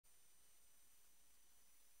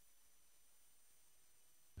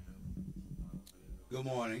Good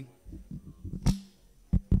morning.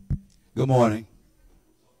 Good morning.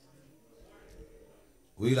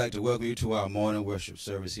 We'd like to welcome you to our morning worship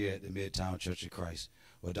service here at the Midtown Church of Christ,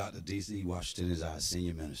 where Dr. D.C. Washington is our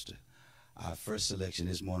senior minister. Our first selection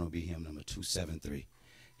this morning will be hymn number 273.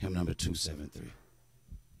 Hymn number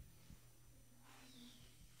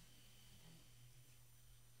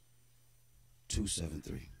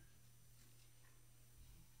 273.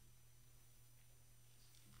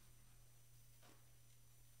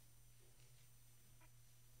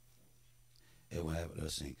 It will have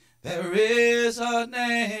us sing. There is a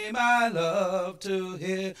name I love to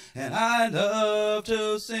hear, and I love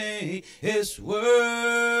to sing. Its word,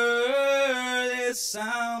 it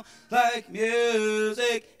sounds like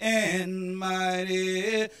music in my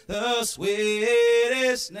ear. The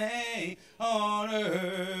sweetest name on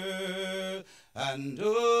earth. And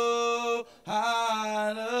oh,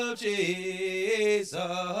 I love Jesus,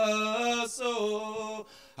 oh,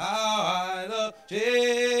 how I love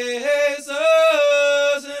Jesus,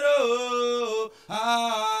 and oh,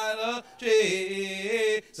 I love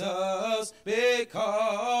Jesus,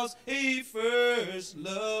 because he first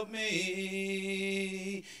loved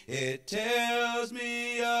me. It tells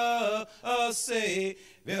me of a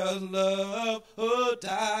Savior's love who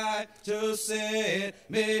died to set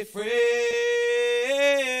me free.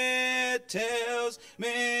 It tells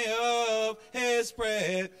me of his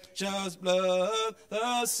precious blood,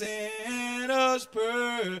 the sinner's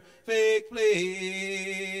perfect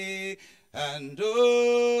plea. And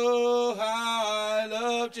oh, how I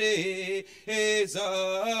love Jesus,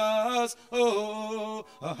 oh,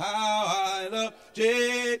 how I love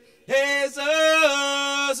Jesus,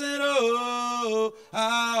 and oh,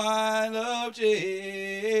 how I love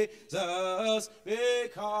Jesus,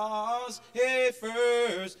 because he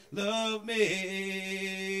first loved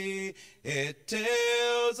me. It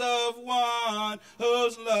tells of one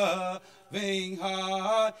whose loving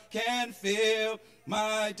heart can fill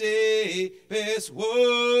my deepest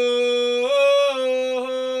woe,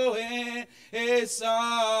 and his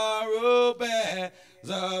sorrow bears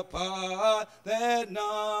a part that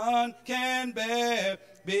none can bear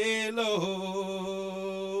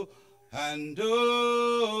below. And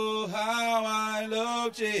oh, how I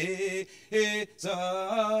love Jesus,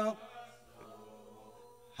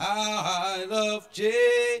 how I love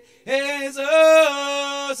Jesus,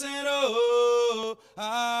 and oh,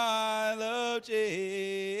 I love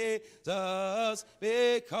Jesus,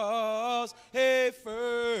 because he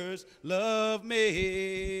first loved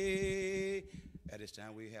me. At this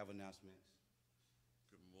time, we have announcements.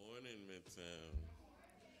 Good morning, Midtown.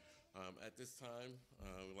 At this time,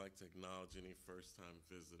 we'd like to acknowledge any first-time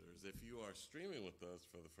visitors. If you are streaming with us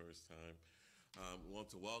for the first time, we want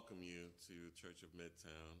to welcome you to Church of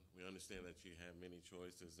Midtown. We understand that you have many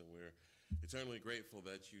choices, and we're eternally grateful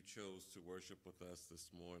that you chose to worship with us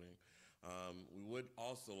this morning. We would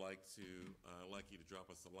also like you to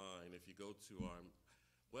drop us a line. If you go to our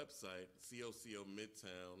website,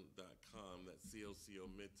 cocomidtown.com, that's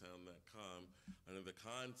cocomidtown.com, under the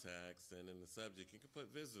contacts and in the subject, you can put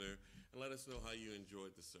visitor and let us know how you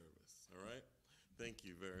enjoyed the service, all right? Thank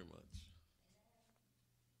you very much.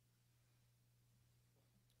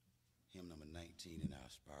 Hymn number 19 in our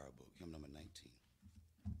Spiral book. Hymn number 19.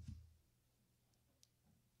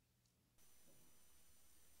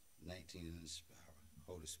 In the Spiral,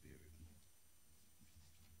 Holy Spirit.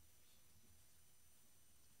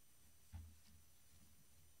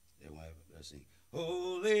 They won't have it. Let's sing.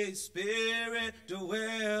 Holy Spirit,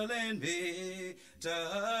 dwell in me,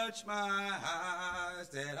 touch my eyes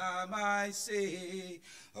that I might see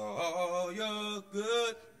all your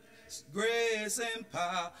good grace and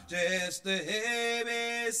power, just to hear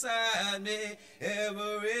beside me.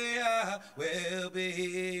 Every hour will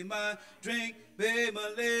be my drink, be my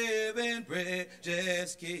living bread.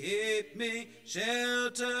 Just keep me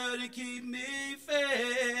sheltered and keep me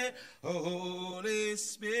fed. Holy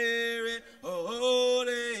Spirit,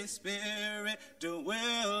 Holy Spirit,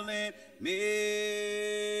 dwell in me.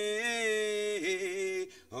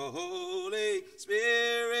 Holy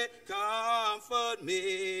Spirit, comfort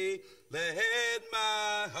me. Let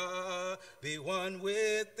my heart be one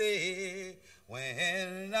with thee.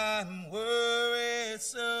 When I'm worried,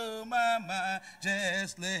 so my mind,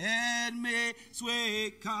 just let me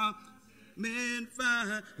sway, come and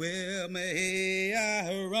find. Well, may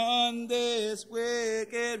I run this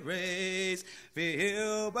wicked race,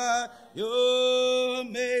 filled by your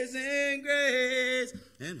amazing grace.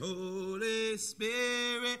 And Holy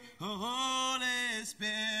Spirit, Holy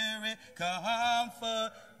Spirit,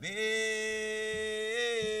 comfort me.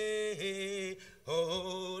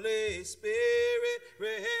 Holy Spirit,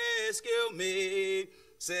 rescue me.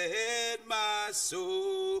 set my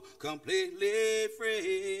soul completely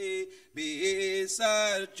free.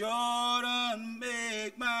 Beside Jordan,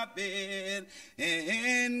 make my bed.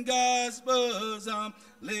 In God's bosom,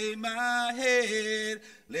 lay my head.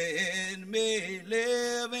 Let me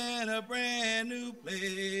live in a brand new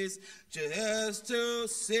place, just to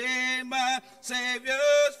see my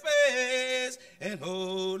Savior's face. And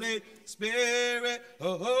Holy Spirit,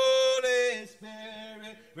 oh Holy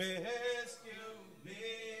Spirit, rescue me.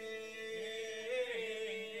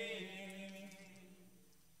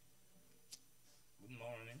 Good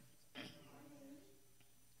morning.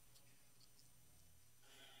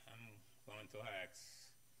 I'm going to ask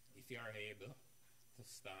if you are able to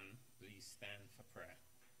stand, please stand for prayer.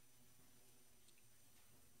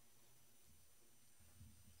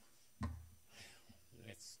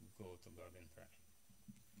 Let's go to God in prayer.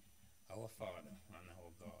 Our Father and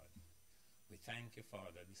our God, we thank you,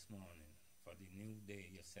 Father, this morning for the new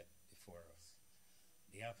day you set before us.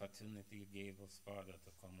 The opportunity you gave us, Father,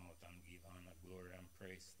 to come out and give honor, glory, and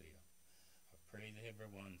praise to you. I pray to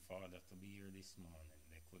everyone, Father, to be here this morning.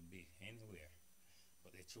 They could be anywhere,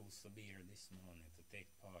 but they choose to be here this morning to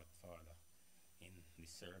take part, Father, in the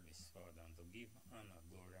service, Father, and to give honor,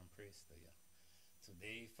 glory, and praise to you.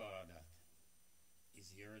 Today, Father,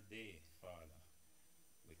 is your day, Father.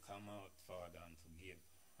 We come out, Father, and to give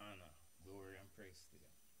honor, glory, and praise to you.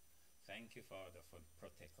 Thank you, Father, for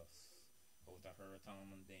protect us out of hurt,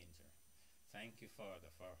 harm, and danger. Thank you, Father,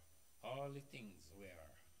 for all the things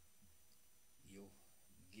where you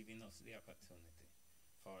giving us the opportunity,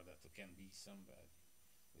 Father, to can be somebody.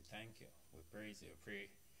 We thank you. We praise you. Pray,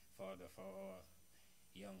 Father, for our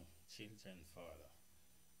young children, Father.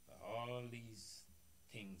 For all these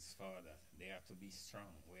things, Father, they have to be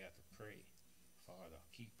strong. We have to pray, Father.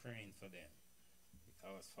 Keep praying for them.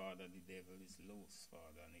 Because, Father, the devil is loose,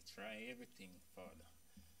 Father, and he try everything, Father,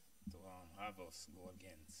 to have us go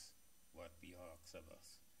against what we ask of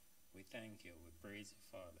us. We thank you. We praise you,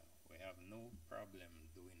 Father. We have no problem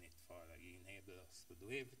doing it, Father. You enable us to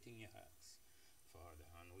do everything you ask, Father,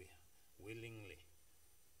 and we willingly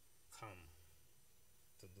come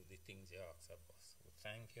to do the things you ask of us. We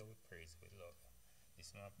thank you, we praise you, we love you.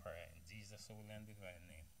 This is my prayer in Jesus' holy and divine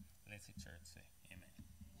name. Let the church say amen.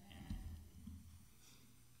 Amen.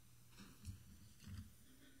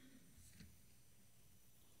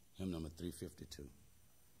 Hymn number 352.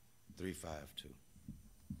 352.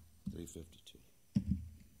 352.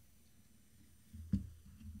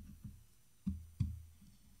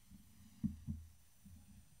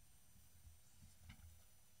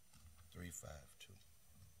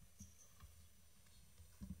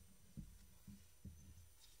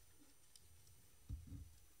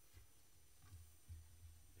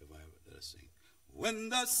 Let us sing. When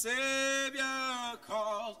the Savior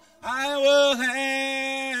calls, I will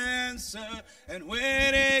answer, and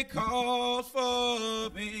when He calls for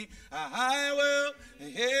me, I will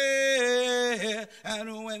hear.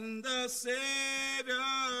 And when the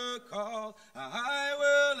Savior calls, I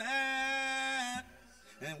will answer.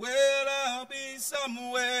 And will I be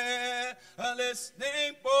somewhere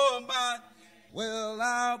listening for my? Will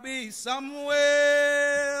I be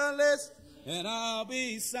somewhere listening? And I'll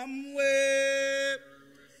be somewhere,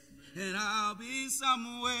 and I'll be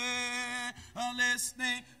somewhere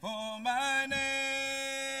listening for my name.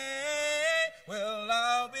 Well,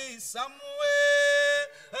 I'll be somewhere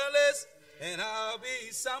listening, and I'll be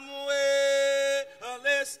somewhere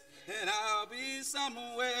listening, and I'll be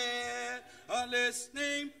somewhere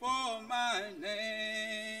listening for my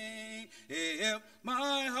name. If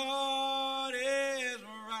my heart is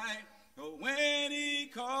right, when He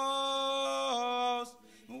calls,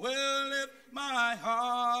 well, if my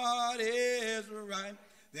heart is right,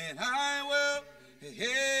 then I will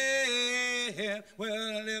hear Him.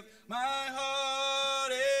 Well, if my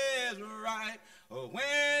heart is right,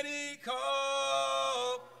 when He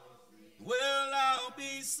calls, well, I'll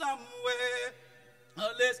be somewhere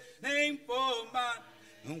listening for my.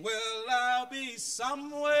 Well, I'll be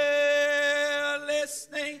somewhere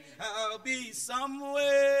listening. I'll be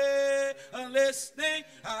somewhere listening.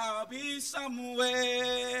 I'll be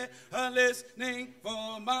somewhere listening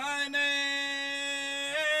for my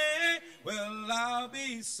name. Well, I'll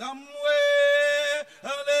be somewhere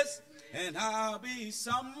listening, and I'll be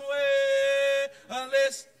somewhere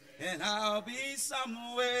listening. And I'll be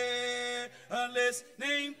somewhere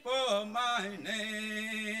listening for my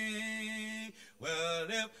name. Well,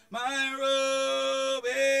 if my robe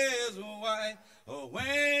is white,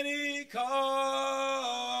 when He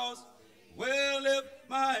calls, well, if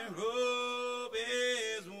my robe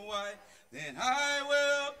is white, then I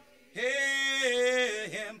will hear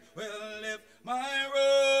Him. Well, if my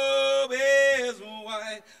robe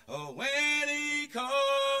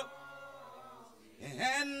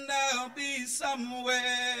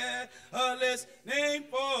listening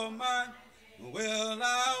for mine. Well,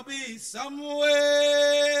 I'll be somewhere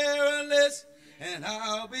and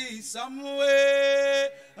I'll be somewhere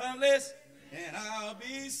and I'll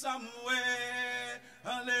be somewhere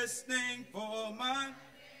listening for mine.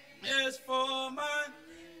 Yes, for mine.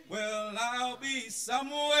 Well, I'll be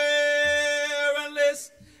somewhere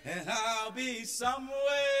and I'll be somewhere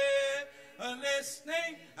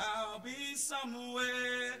listening. I'll be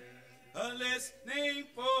somewhere listening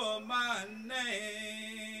for my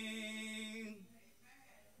name.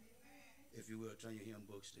 If you will, turn your hymn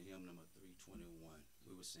books to hymn number 321.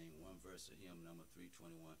 We will sing one verse of hymn number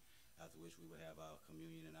 321, after which we will have our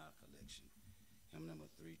communion and our collection. Hymn number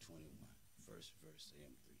 321, first verse of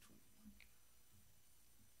hymn 321.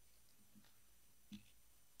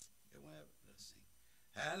 Everyone have it, let us sing.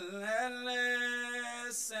 At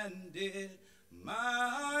last did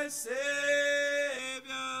my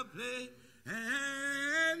Savior play,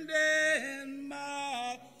 and then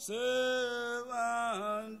my servant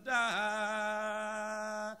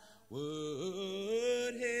died.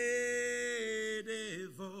 Would he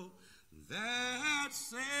devote that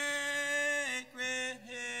sacred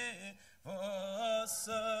head for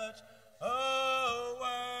such a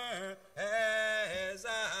work as I?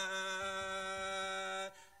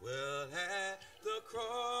 Well, at the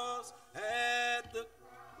cross,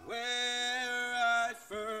 where I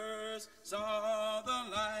first saw the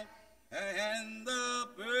light and the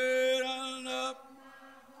burden up,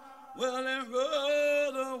 well, it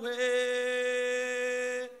rolled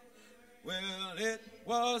away. Well, it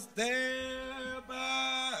was there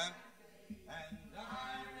by, and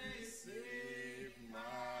I received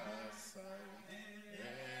my sight,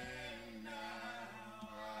 and now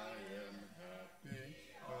I am happy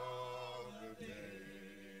all the day.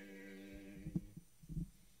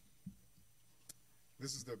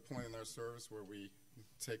 This is the point in our service where we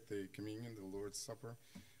take the communion, the Lord's Supper.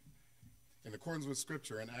 In accordance with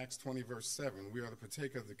Scripture, in Acts 20, verse 7, we are to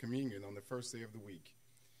partake of the communion on the first day of the week.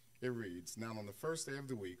 It reads, "Now on the first day of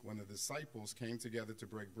the week, when the disciples came together to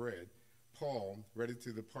break bread, Paul, ready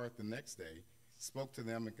to depart the next day, spoke to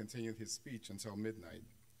them and continued his speech until midnight."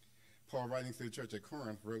 Paul, writing to the church at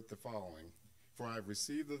Corinth, wrote the following, "For I have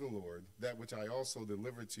received of the Lord that which I also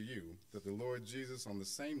delivered to you, that the Lord Jesus on the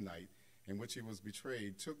same night in which he was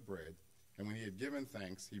betrayed took bread, and when he had given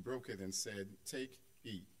thanks, he broke it and said, 'Take,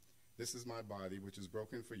 eat. This is my body, which is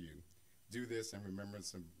broken for you. Do this in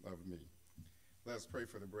remembrance of me.'" Let us pray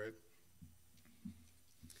for the bread.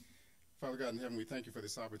 Father God in heaven, we thank you for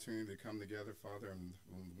this opportunity to come together, Father, and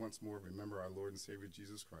once more remember our Lord and Savior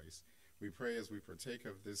Jesus Christ. We pray as we partake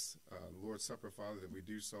of this Lord's Supper, Father, that we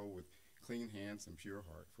do so with clean hands and pure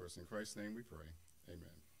heart. For us in Christ's name we pray.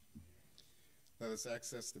 Amen. Let us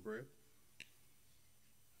access the bread.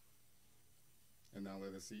 And now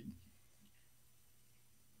let us eat.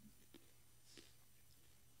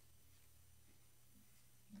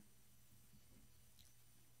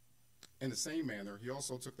 In the same manner, he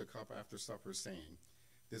also took the cup after supper, saying,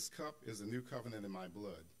 "This cup is the new covenant in my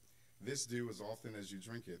blood. This do as often as you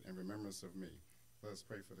drink it in remembrance of me." Let us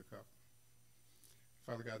pray for the cup.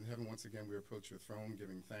 Father God in heaven, once again we approach your throne,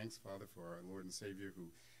 giving thanks, Father, for our Lord and Savior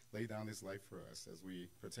who laid down his life for us. As we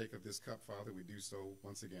partake of this cup, Father, we do so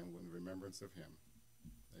once again in remembrance of him.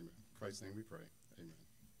 Amen. In Christ's name we pray. Amen.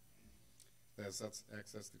 Let us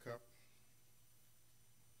access the cup.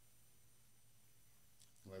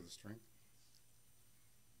 Let us drink.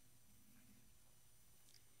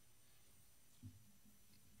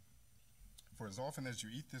 "For as often as you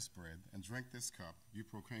eat this bread and drink this cup, you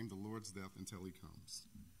proclaim the Lord's death until he comes."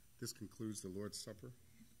 This concludes the Lord's Supper.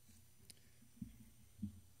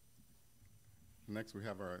 Next, we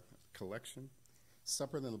have our collection.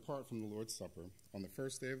 Separate and apart from the Lord's Supper, on the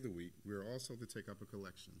first day of the week, we are also to take up a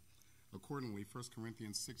collection. Accordingly, 1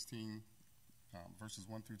 Corinthians 16, verses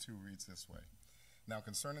 1 through 2 reads this way. "Now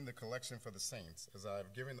concerning the collection for the saints, as I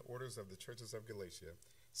have given the orders of the churches of Galatia,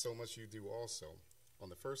 so must you do also. On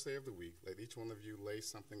the first day of the week, let each one of you lay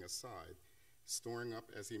something aside, storing up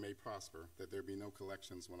as he may prosper, that there be no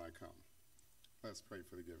collections when I come." Let us pray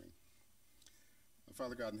for the giving.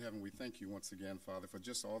 Father God in heaven, we thank you once again, Father, for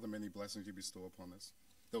just all the many blessings you bestow upon us,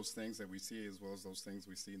 those things that we see as well as those things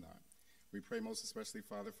we see not. We pray most especially,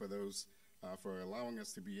 Father, for those, for allowing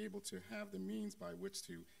us to be able to have the means by which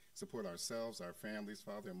to support ourselves, our families,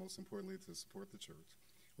 Father, and most importantly, to support the church.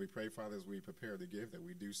 We pray, Father, as we prepare to give, that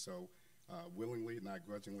we do so willingly, not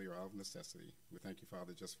grudgingly or out of necessity. We thank you,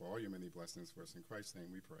 Father, just for all your many blessings for us. In Christ's name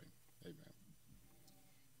we pray. Amen.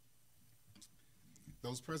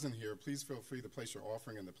 Those present here, please feel free to place your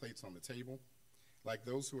offering in the plates on the table. Like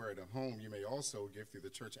those who are at home, you may also give through the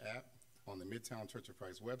church app on the Midtown Church of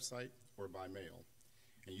Christ website or by mail.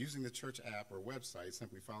 And using the church app or website,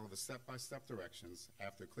 simply follow the step-by-step directions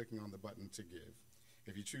after clicking on the button to give.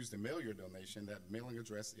 If you choose to mail your donation, that mailing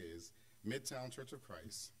address is Midtown Church of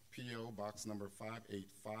Christ, P.O. Box number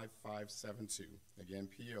 585572. Again,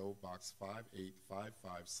 P.O. Box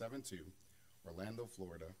 585572, Orlando,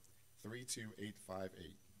 Florida,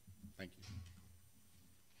 32858. Thank you.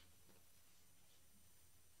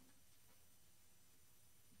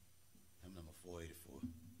 Hymn number 484.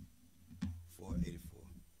 484.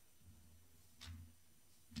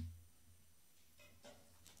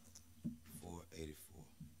 484.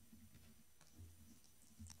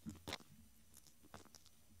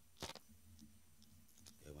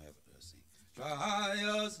 Everyone have it, sing.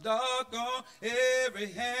 Trials dark on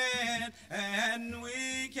every hand, and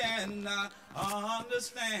we cannot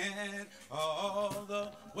understand all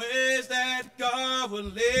the ways that God will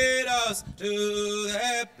lead us to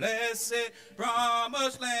that blessed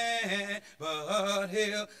promised land. But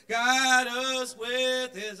He'll guide us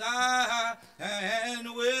with His eye,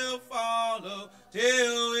 and we'll follow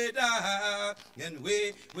till we die, and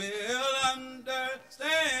we will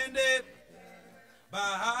understand it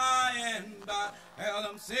by and by. Well,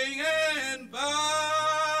 I'm singing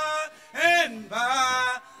by and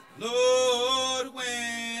by, Lord,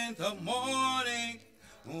 when the morning,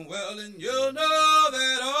 well, and you'll know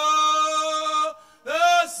that all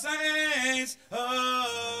the saints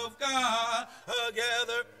of God are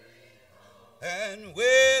gathered, and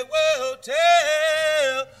we will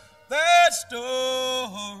tell that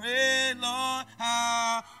story, Lord,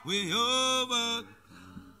 how we overcame.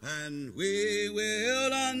 And we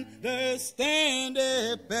will understand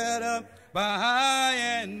it better by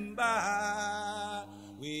and by.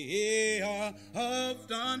 We are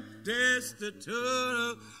often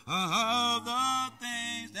destitute of the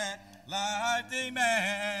things that life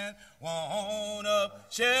demands. Want of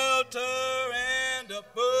shelter and a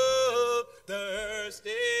food, thirsty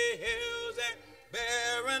hills and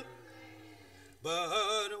barren,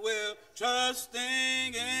 but we're trusting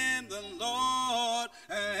in the Lord,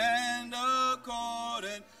 and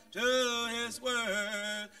according to His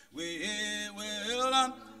word, we will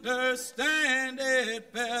understand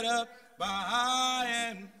it better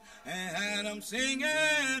by and I'm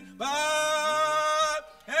singing by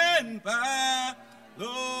and by,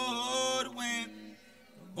 Lord, when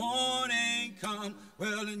morning comes,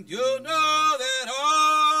 well, and you'll know that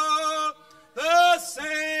all the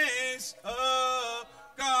saints of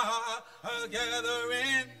God are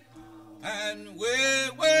gathering, and we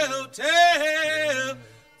will tell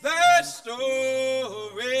that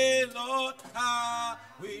story, Lord, how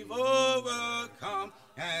we've overcome,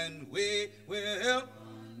 and we will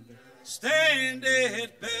stand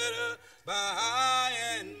it better by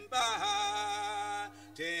and by.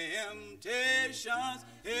 Temptations,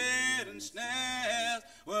 hidden snares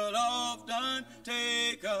will often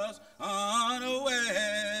take us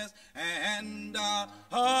unawares, and our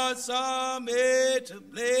hearts are made to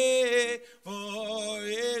play for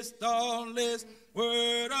His thoughtless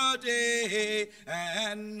word a day,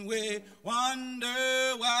 and we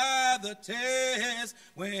wonder why the test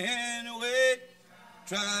when we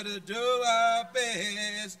try to do our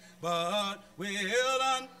best, but we'll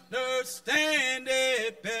understand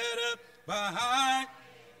it better by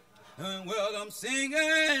and well, I'm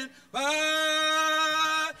singing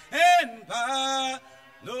by and by,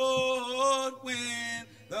 Lord, when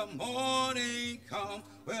the morning comes,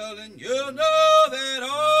 well, and you'll know that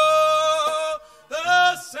all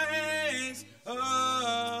the saints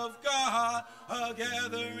of God are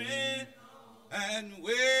gathering, and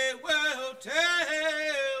we will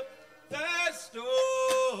tell that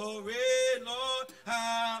story, Lord,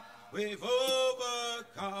 how we've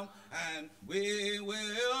overcome, and we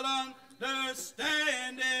will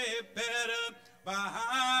understand it better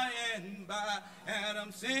by and by. And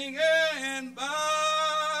I'm singing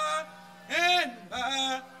by and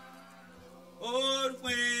by, Lord,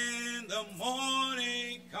 when the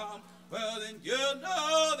morning comes, well, then you'll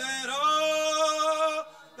know that all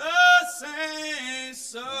the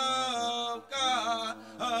saints of God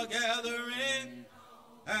are gathering,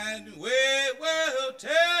 and we will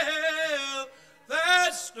tell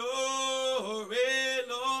that story,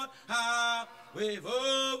 Lord, how we've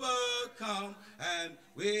overcome, and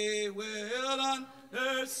we will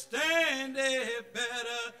understand it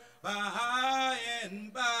better by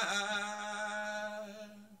and by.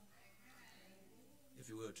 If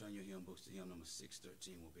you will, turn your hymn books to hymn number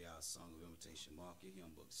 613 will be our song of invitation. Mark your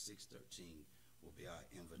hymn book. 613 will be our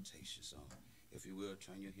invitation song. If you will,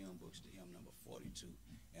 turn your hymn books to hymn number 42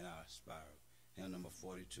 in our spiral. Hymn number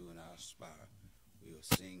 42 in our spiral we will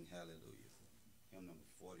sing hallelujah. Hymn number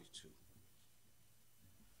 42.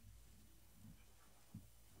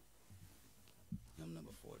 Hymn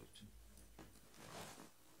number 42.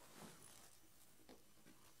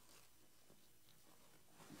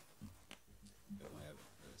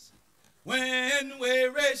 When we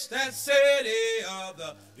reach that city of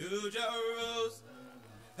the New Jerusalem,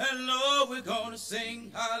 and Lord, we're gonna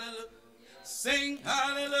sing hallelujah, sing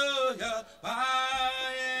hallelujah, by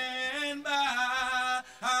and by.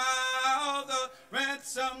 How the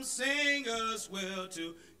ransom singers will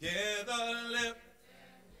together lift,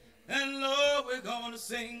 and Lord, we're gonna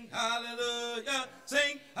sing hallelujah,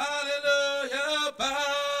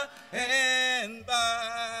 by and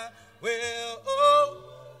by. Well, oh,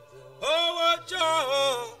 what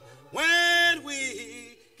joy when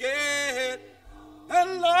we get,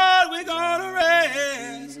 and Lord, we're gonna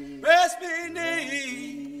rest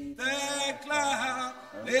beneath that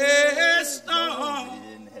cloudless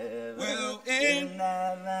storm. Well, in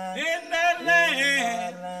that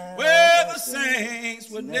land where the saints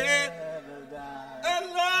would never die,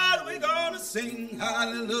 and Lord, we're gonna sing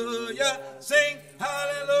hallelujah,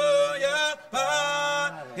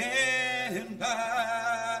 by and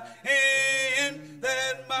by. And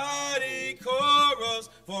that mighty chorus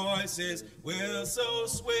voices will so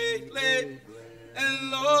sweetly,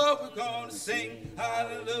 and Lord, we're gonna sing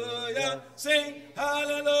hallelujah,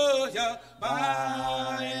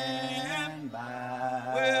 by and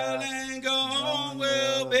by. Well, and gone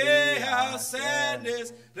will be our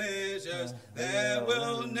sadness, pleasures that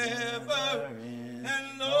will never end.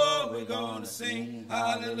 And Lord, we're gonna sing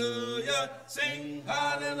hallelujah,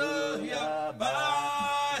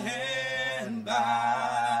 by and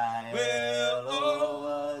by. Well,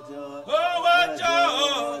 oh, what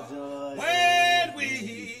joy when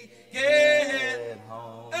we get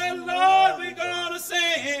home. And Lord, we're gonna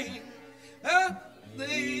sing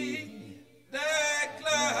that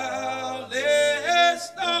cloudless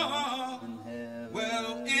storm.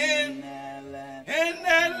 Well, in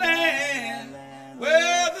that land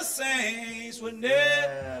where the saints would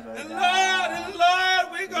never, and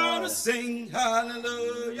Lord, we're gonna sing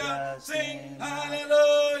hallelujah,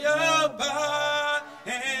 by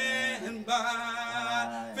and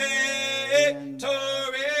by. Victory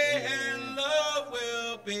and love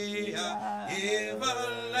will be our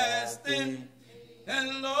everlasting,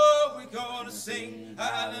 and Lord, we're gonna sing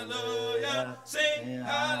hallelujah,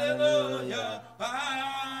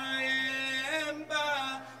 by and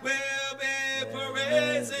by. We'll be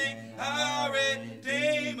praising our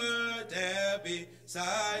Redeemer there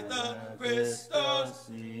beside the crystal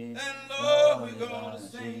sea. And Lord, we're gonna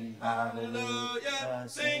sing hallelujah,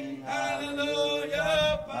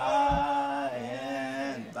 by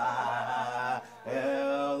and by.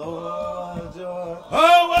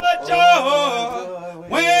 Oh, what joy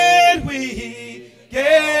when we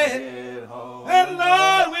get home. And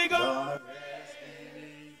Lord, we're gonna rest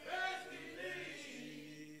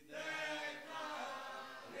beneath that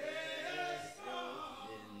cloudless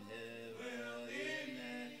storm. Well, in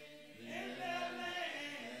that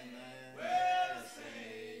land where the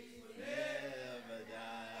saints will never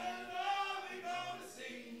die. And Lord, we're gonna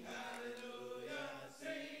sing hallelujah,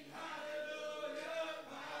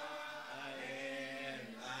 by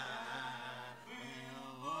and by.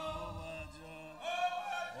 Oh, what joy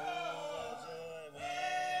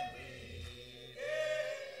when we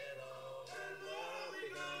get home. And Lord, we're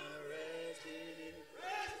gonna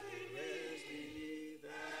rest beneath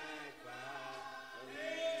that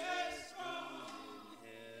cloudless storm.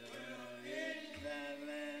 In that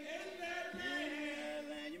land,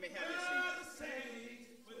 you may have your seat.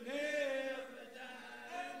 Will never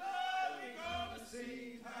die. And Lord, we're gonna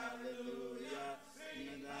sing hallelujah, by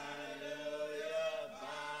and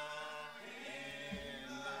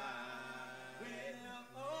by. Well,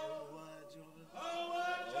 oh,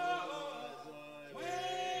 what joy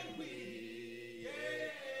when we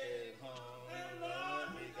get home. And Lord,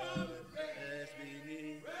 we're gonna rest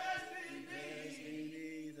beneath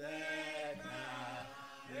that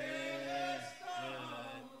cloudless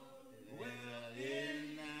storm. Well, in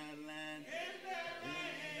that land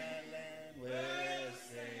where the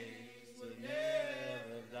saints will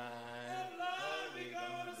never die. And Lord, we're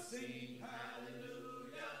gonna sing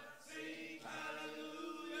hallelujah,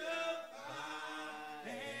 by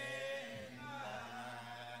and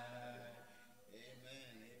by.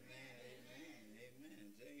 Amen.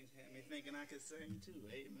 James had me thinking I could sing too.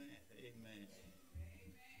 Amen.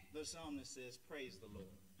 The psalmist says, praise the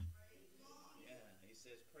Lord. Yeah, he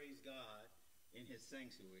says, praise God in his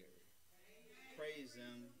sanctuary. Praise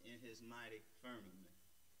him in his mighty firmament.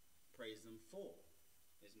 Praise him for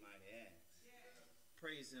his mighty acts.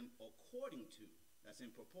 praise him according to, that's in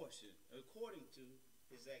proportion, according to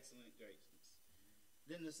his excellent greatness.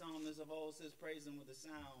 Then the psalmist of old says, praise him with the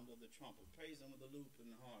sound of the trumpet, praise him with the lute and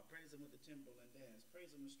the harp, praise him with the timbrel and dance, praise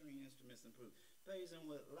him with string instruments and flute, praise him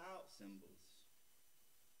with loud cymbals,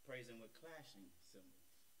 praise him with clashing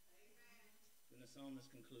cymbals. Amen. Then the psalmist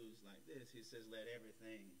concludes like this. He says, let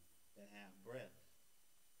everything that have breath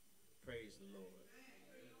praise the Lord.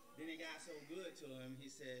 Amen. Then it got so good to him, he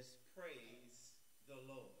says, praise the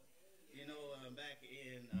Lord. You know, back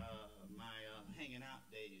in my hanging out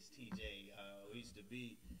days, TJ, we used to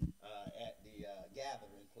be at the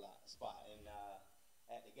gathering spot, and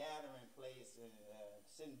at the gathering place, and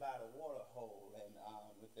sitting by the water hole, and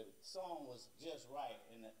if the song was just right,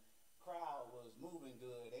 and the crowd was moving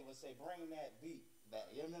good, they would say, bring that beat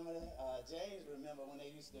back. You remember that? James remember when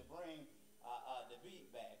they used to bring the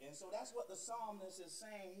beat back. And so that's what the psalmist is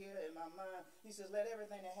saying here in my mind. He says, let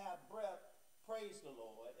everything that have breath praise the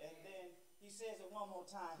Lord. And then he says it one more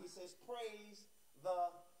time. He says, praise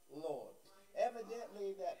the Lord.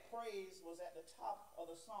 Evidently that praise was at the top of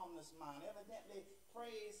the psalmist's mind. Evidently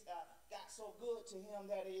praise got so good to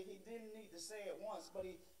him that he didn't need to say it once, but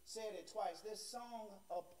he said it twice. This song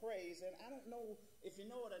of praise, and I don't know if you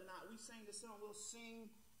know it or not, we sing the song, we'll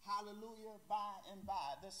sing hallelujah by and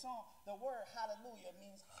by. The song, the word hallelujah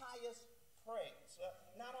means highest praise.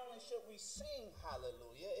 Not only should we sing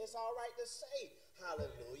hallelujah, it's all right to say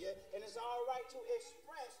hallelujah, and it's all right to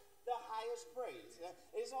express the highest praise.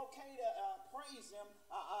 It's okay to praise him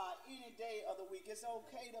any day of the week. It's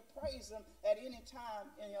okay to praise him at any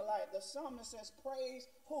time in your life. The psalmist says, praise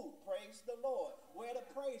who? Praise the Lord. Where to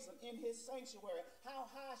praise him? In his sanctuary. How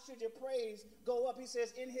high should your praise go up? He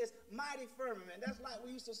says, in his mighty firmament. That's like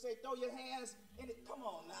we used to say, throw your hands in it. Come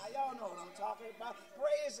on now, y'all know what I'm talking about.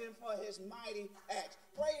 Praise him for his mighty acts.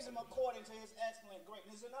 Praise him according to his excellent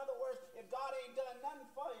greatness. In other words, if God ain't done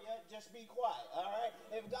nothing for you, just be quiet, all right?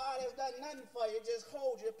 If God has done nothing for you, just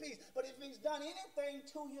hold your peace. But if he's done anything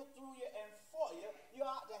to you, through you, and for you, you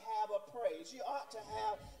ought to have a praise. You ought to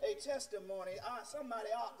have a testimony.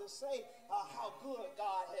 Somebody ought to say how good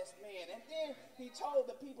God has been. And then he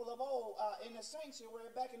told the people of old in the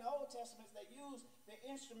sanctuary, back in the Old Testament, they used the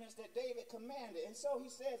instruments that David commanded. And so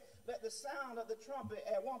he says that the sound of the trumpet,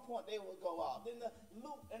 at one point they would go off. Then the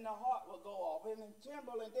lute and the harp would go off. And the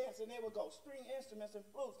timbrel and dance, and they would go. String instruments and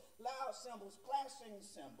flutes, loud cymbals, clashing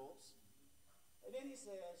cymbals. And then he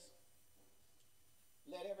says,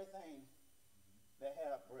 let everything that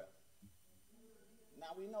have breath.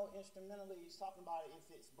 Now we know instrumentally he's talking about it if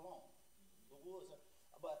it's blown. The woods are,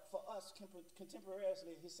 but for us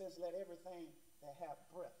contemporaneously, he says, let everything that have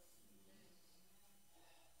breath.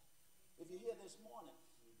 If you're here this morning,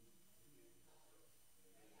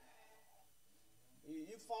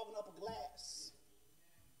 you've fallen up a glass.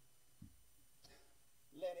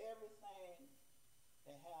 Let everything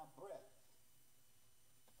that have breath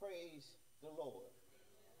praise the Lord.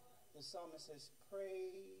 The psalmist says,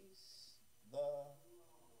 praise the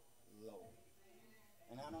Lord.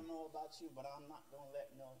 And I don't know about you, but I'm not going to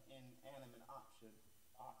let no inanimate object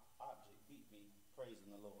beat me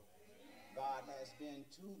praising the Lord. God has been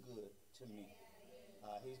too good to me.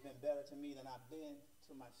 He's been better to me than I've been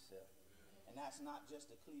to myself. And that's not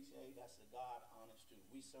just a cliche, that's the God honest truth.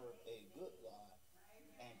 We serve a good God,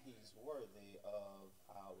 and he's worthy of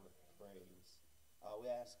our praise.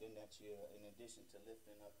 We're asking that you, in addition to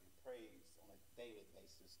lifting up your praise on a daily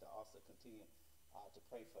basis, to also continue to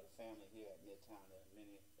pray for the family here at Midtown. There are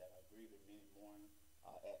many that are grieving, many mourning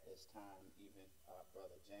at this time. Even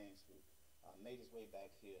Brother James, who made his way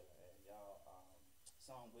back here, and y'all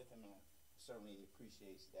sung with him, and certainly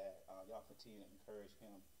appreciates that. Y'all continue to encourage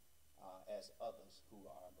him as others who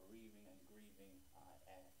are bereaving and grieving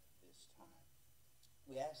at this time.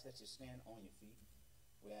 We ask that you stand on your feet.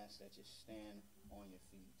 We ask that you stand on your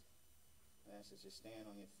feet. We ask that you stand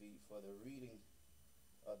on your feet for the reading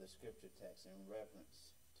of the scripture text in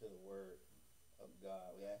reverence to the word of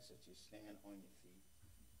God. We ask that you stand on your feet.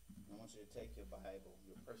 And I want you to take your Bible,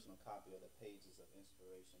 your personal copy of the pages of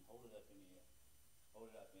inspiration. Hold it up in the air.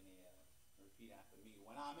 Hold it up in the air. Repeat after me.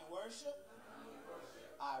 When I'm in worship,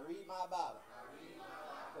 I read my Bible.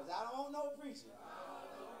 Because I don't want no preaching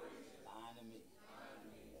lying to me.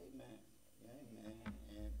 Amen. Amen and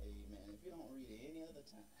amen. If you don't read it any other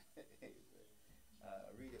time,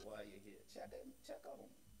 read it while you're here. Check on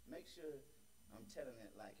them. Make sure I'm telling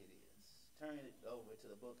it like it is. Turn it over to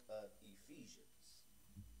the book of Ephesians.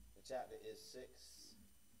 The chapter is 6.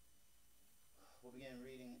 We'll begin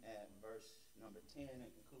reading at verse number 10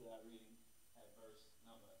 and conclude our reading at verse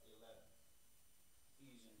number 11.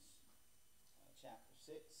 Ephesians chapter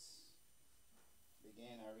 6,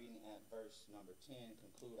 begin our reading at verse number 10,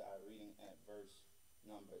 conclude our reading at verse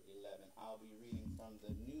number 11. I'll be reading from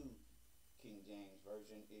the New King James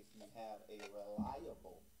Version. If you have a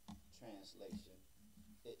reliable translation,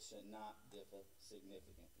 it should not differ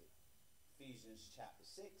significantly. Ephesians chapter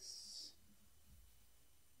 6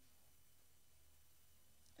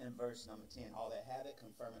 and verse number 10. All that have it,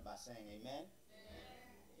 confirm it by saying amen.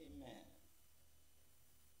 Amen. Amen.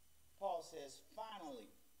 Paul says, finally,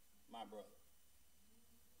 my brother,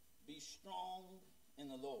 be strong in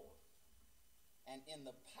the Lord and in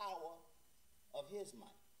the power of his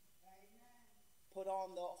might. Amen. Put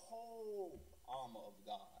on the whole armor of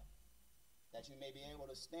God, that you may be able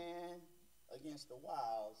to stand against the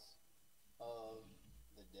wiles of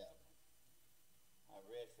the devil. I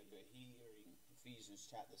read for your hearing Ephesians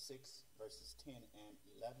chapter 6, verses 10 and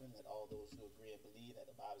 11, that all those who agree and believe that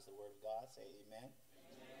the Bible is the word of God say amen.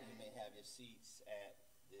 Amen. You may have your seats at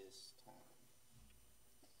this time.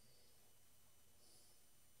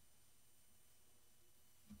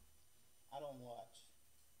 I don't watch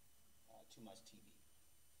too much TV.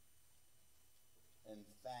 In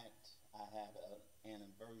fact, I have an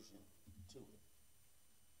aversion to it.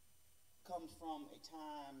 Comes from a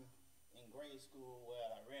time in grade school where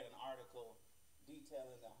I read an article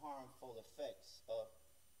detailing the harmful effects of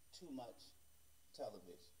too much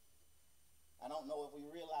television. I don't know if we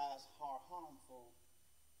realize how harmful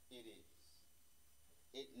it is.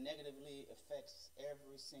 It negatively affects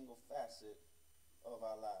every single facet of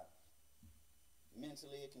our lives.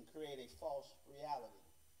 Mentally, it can create a false reality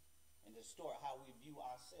and distort how we view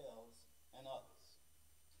ourselves and others.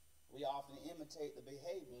 We often imitate the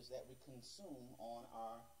behaviors that we consume on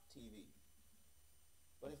our TV.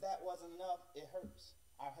 But if that wasn't enough, it hurts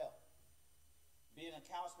our health. Being a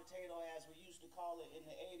couch potato, as we used to call it in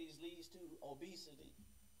the 80s, leads to obesity,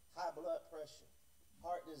 high blood pressure,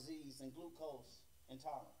 heart disease, and glucose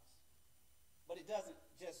intolerance. But it doesn't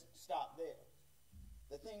just stop there.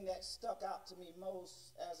 The thing that stuck out to me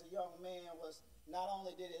most as a young man was not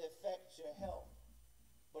only did it affect your health,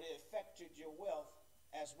 but it affected your wealth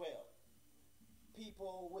as well.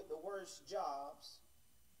 People with the worst jobs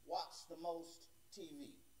watched the most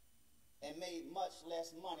TV and made much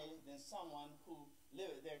less money than someone who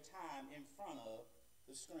lived their time in front of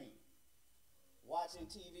the screen. Watching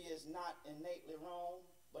TV is not innately wrong,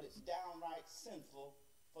 but it's downright sinful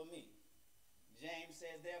for me. James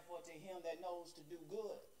says, therefore, to him that knows to do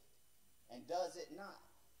good and does it not,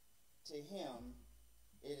 to him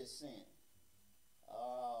it is sin.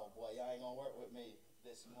 Oh boy, y'all ain't gonna work with me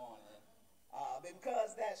this morning.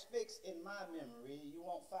 Because that's fixed in my memory, you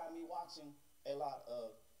won't find me watching a lot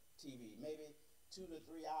of TV, maybe 2 to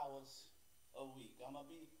 3 hours a week. I'm going to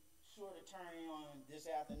be sure to turn on this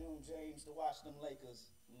afternoon, James, to watch them Lakers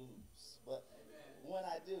lose. But when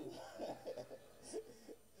I do,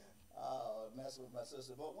 mess with my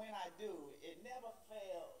sister. But when I do, it never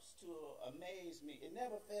fails to amaze me. It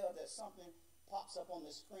never fails that something pops up on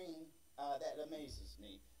the screen that amazes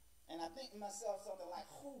me. And I think to myself something like,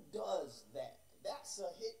 who does that? That's a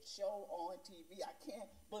hit show on TV. I can't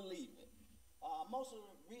believe it. Most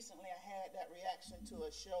recently, I had that reaction to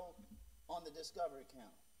a show on the Discovery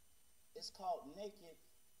Channel. It's called Naked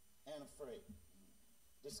and Afraid.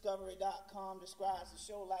 Discovery.com describes the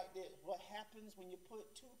show like this: what happens when you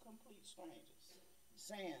put two complete strangers,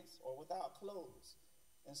 sans or without clothes,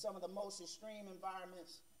 in some of the most extreme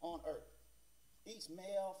environments on earth. Each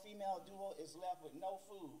male-female duo is left with no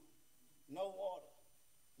food, no water,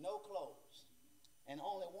 no clothes, and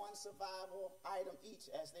only one survival item each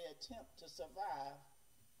as they attempt to survive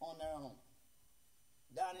on their own.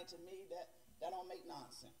 Donnie, to me, that don't make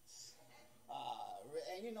nonsense.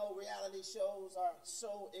 And you know, reality shows are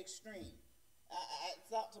so extreme. I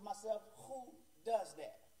thought to myself, who does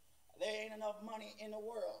that? There ain't enough money in the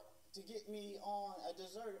world to get me on a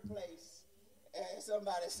deserted place. And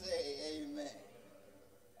somebody say amen.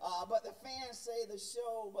 But fans of the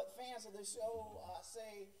show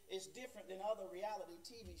say it's different than other reality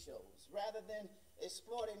TV shows. Rather than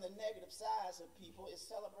exploiting the negative sides of people, it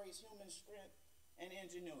celebrates human strength and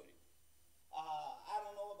ingenuity. I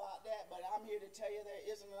don't know about that, but I'm here to tell you there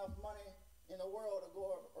isn't enough money in the world to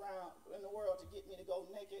go around in the world to get me to go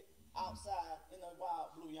naked outside in the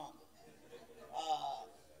wild blue yonder.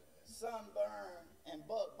 Sunburn and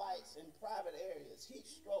bug bites in private areas, heat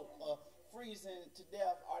stroke, or freezing to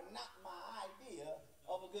death are not my idea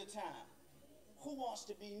of a good time. Who wants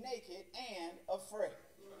to be naked and afraid?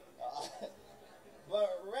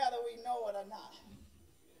 But whether we know it or not,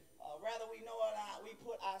 we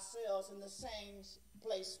put ourselves in the same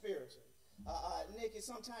place spiritually. Nikki,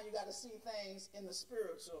 sometimes you got to see things in the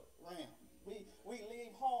spiritual realm. We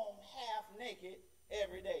leave home half naked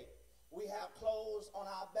every day. We have clothes on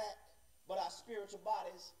our back, but our spiritual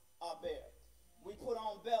bodies are bare. We put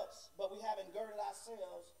on belts, but we haven't girded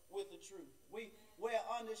ourselves with the truth. We wear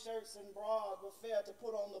undershirts and bras, but fail to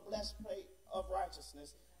put on the blessed plate of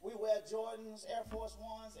righteousness. We wear Jordans, Air Force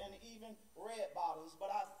Ones, and even red bottoms, but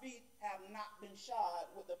our feet have not been shod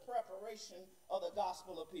with the preparation of the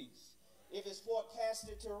gospel of peace. If it's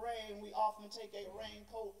forecasted to rain, we often take a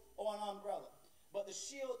raincoat or an umbrella. But the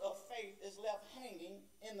shield of faith is left hanging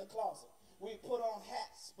in the closet. We put on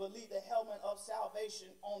hats, but leave the helmet of salvation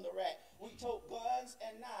on the rack. We tote guns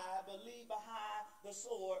and knives, but leave behind the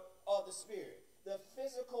sword of the Spirit. The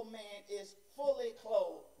physical man is fully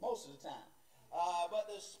clothed most of the time, but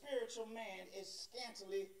the spiritual man is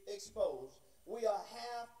scantily exposed. We are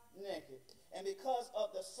half naked. And because of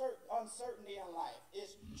the uncertainty in life,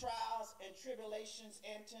 its trials and tribulations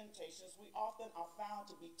and temptations, we often are found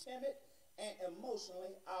to be timid and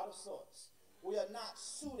emotionally out of sorts. We are not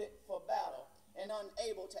suited for battle and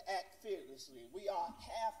unable to act fearlessly. We are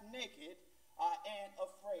half naked and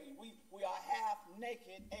afraid. We are half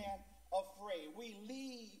naked and afraid. We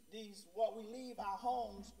leave our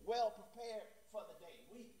homes well prepared for the day.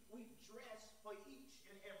 We dress for each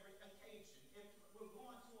and every occasion. If we're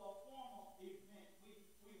going to a formal event,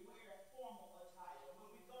 we wear formal attire.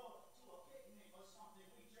 When we go to a picnic or something,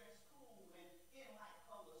 we dress cool and in light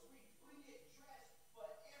colors. We get dressed for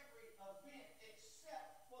every event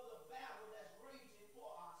except for the battle that's raging for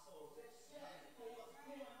our souls, except for what's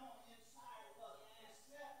going on inside of us,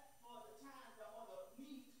 except for the times or the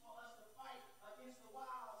needs for us to fight against the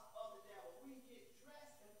wiles of the devil. We get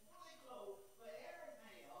dressed and fully clothed for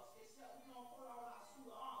everything else, except we don't put on our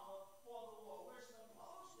suit of armor for the war. We're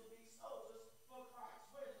supposed to be soldiers for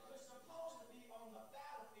Christ. We're supposed to be on the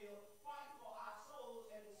battlefield, fighting for our souls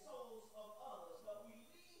and the souls of others. But we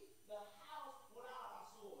leave the house without our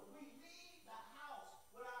sword. We leave the house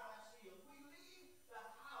without our shield. We leave the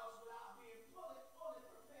house without being fully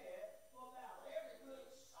prepared for battle. Every good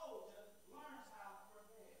soldier learns how to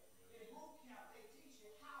prepare. In boot camp, they teach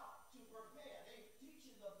you how to prepare. They teach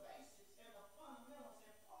you the basics and the fundamentals.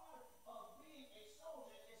 And part of being a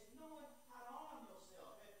soldier is knowing how to arm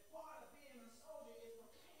yourself. And part of being a soldier is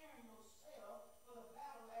preparing yourself for the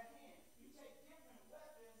battle at hand. You take different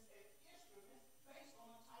weapons and instruments based on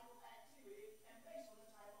the type of activity and based on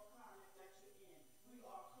the type of climate that you're in. We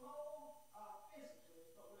are clothed physically,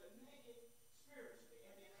 but we're naked spiritually.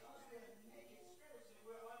 And because we're naked spiritually,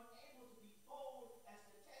 we're unable to be bold as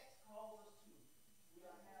the text calls us to. We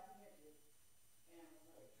are half naked and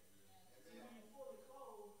afraid. See, when you're fully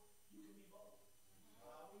clothed, you can be bold.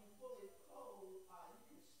 When you're fully clothed, you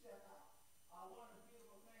can step out. One of the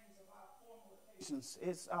beautiful things about formal occasions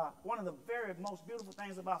is one of the very most beautiful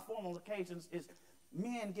things about formal occasions is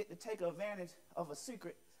men get to take advantage of a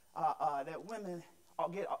secret that women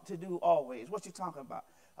get to do always. What you talking about?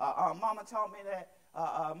 Mama taught me that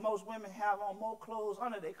most women have on more clothes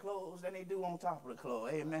under their clothes than they do on top of the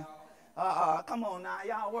clothes. Amen. Come on now,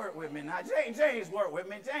 y'all work with me now. James worked with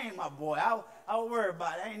me. James, my boy, I was worried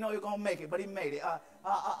about it. I didn't know he was gonna make it, but he made it.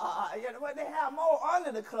 But they have more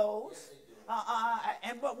under the clothes.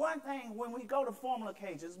 But one thing, when we go to formal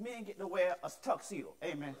occasions, men get to wear a tuxedo.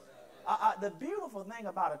 Amen. The beautiful thing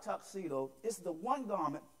about a tuxedo is the one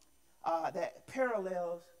garment that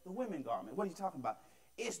parallels the women's garment. What are you talking about?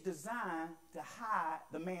 It's designed to hide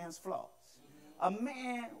the man's flaws. A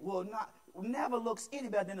man never looks any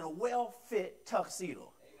better than a well-fit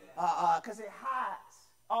tuxedo, because it hides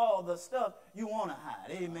all the stuff you want to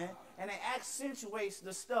hide. Amen. And it accentuates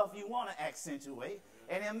the stuff you want to accentuate.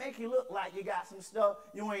 And it'll make you look like you got some stuff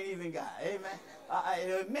you ain't even got. Amen.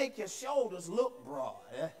 It'll make your shoulders look broad.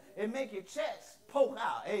 It'll make your chest poke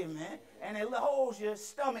out. Amen. And it holds your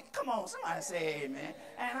stomach. Come on, somebody say amen.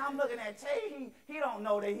 And I'm looking at Tay. He don't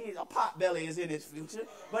know that a pot belly is in his future.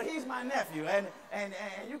 But he's my nephew. And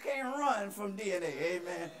you can't run from DNA.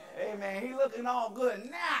 Amen. Amen. He looking all good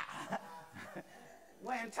now.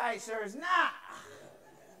 Wearing tight shirts now.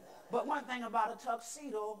 But one thing about a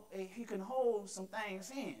tuxedo, he can hold some things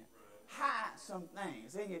in, hide some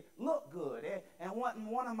things, and you look good. And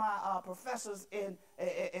one of my professors in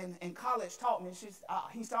college taught me.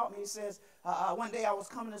 He taught me. He says, one day I was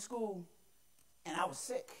coming to school, and I was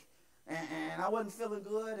sick, and I wasn't feeling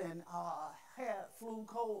good, and had flu,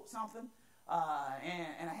 cold, something,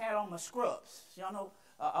 and I had on my scrubs. Y'all know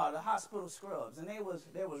the hospital scrubs, and they was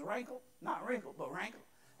wrinkled, not wrinkled, but wrinkled,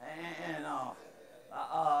 and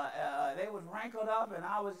they was wrinkled up, and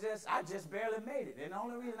I just barely made it. And the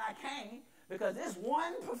only reason I came, because this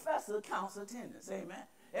one professor counts attendance, amen.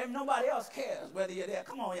 If nobody else cares whether you're there,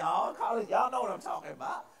 come on, y'all, college, y'all know what I'm talking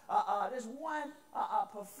about. This one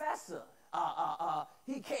professor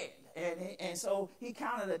he cared. And so he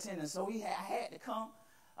counted attendance. So I had to come.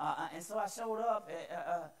 And so I showed up.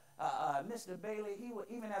 Mr. Bailey,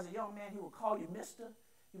 even as a young man, he would call you Mr.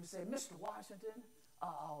 He would say, Mr. Washington,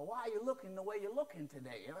 why are you looking the way you're looking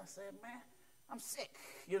today? And I said, man, I'm sick.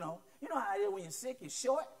 You know how it is when you're sick, you're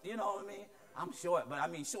short. You know what I mean? I'm short, but I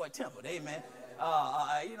mean short-tempered. Amen.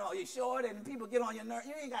 You're short and people get on your nerves.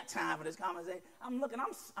 You ain't got time for this conversation. I'm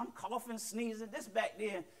coughing, sneezing. This back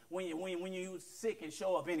then when you sick and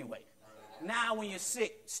show up anyway. Now when you're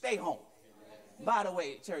sick, stay home. By the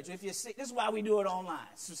way, church, if you're sick, this is why we do it online.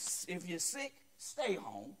 So if you're sick, stay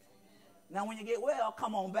home. Now when you get well,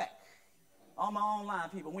 come on back. All my online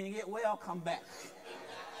people, when you get well, come back.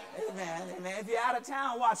 Amen. If you're out of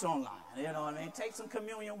town, watch online. You know what I mean? Take some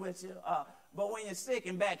communion with you. But when you're sick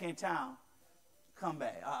and back in town, come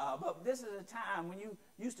back. But this is a time when you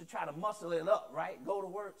used to try to muscle it up, right? Go to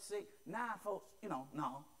work sick. Now, folks,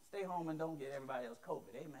 no. Stay home and don't get everybody else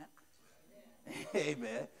COVID. Amen.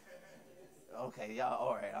 Amen. Okay, y'all,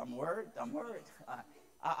 all right. I'm worried.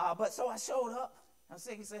 But so I showed up. I was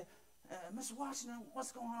sick. He said, Mr. Washington,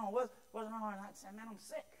 what's going on? What's going on? And I said, man, I'm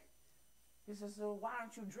sick. He says, so why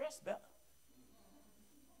aren't you dressed better?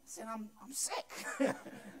 I said, I'm sick.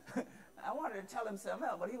 I wanted to tell him something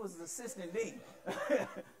else, but he was the assistant dean.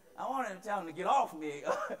 I wanted to tell him to get off me,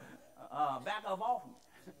 back up off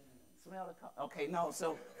me. Smell the okay, no,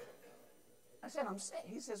 so I said, I'm sick.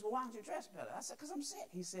 He says, well, why don't you dress better? I said, because I'm sick.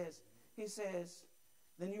 He says,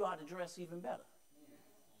 then you ought to dress even better.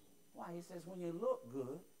 Why? He says, when you look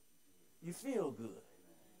good, you feel good.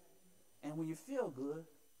 And when you feel good,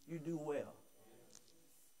 you do well.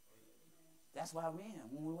 That's why when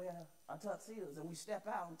we wear our tuxedos and we step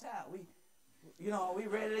out in town, we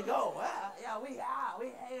ready to go. We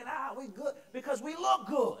hanging out, we good because we look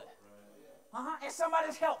good. And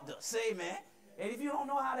somebody's helped us, amen. And if you don't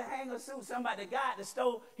know how to hang a suit, the guy at the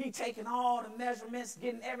store, he taking all the measurements,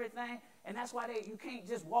 getting everything, and that's why you can't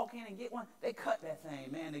just walk in and get one. They cut that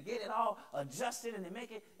thing, man, to get it all adjusted and they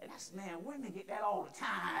make it. And that's, man, women get that all the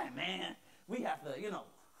time, man. We have to,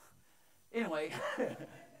 Anyway,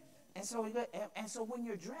 and so when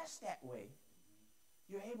you're dressed that way,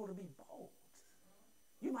 you're able to be bold.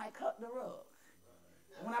 You might cut the rug.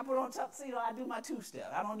 When I put on tuxedo, I do my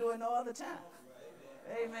two-step. I don't do it no other time.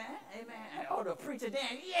 Amen. Amen. Or the preacher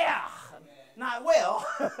then, yeah. Not well.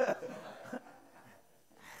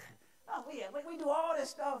 We do all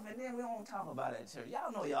this stuff and then we don't talk about it at church.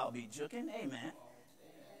 Y'all know y'all be juking. Amen.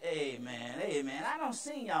 Amen. I don't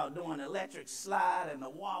see y'all doing the electric slide and the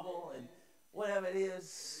wobble and whatever it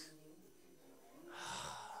is.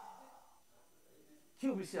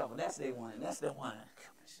 Cupid shuffle. That's the one.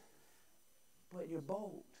 But you're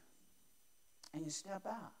bold. And you step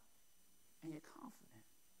out. And you're confident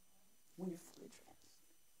when you're fully dressed.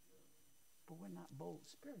 But we're not bold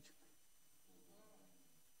spiritually.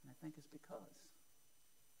 And I think it's because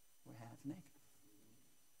we're half naked.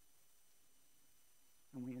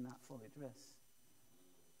 And when you're not fully dressed,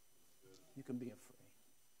 you can be afraid.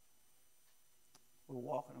 We're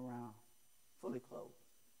walking around fully clothed,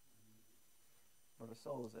 but our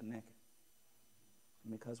souls are naked.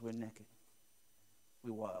 And because we're naked,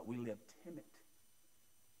 we live timid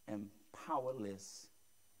and powerless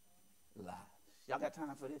lives. Y'all got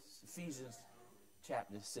time for this? Ephesians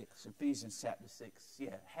chapter 6. Yeah,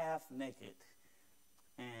 half naked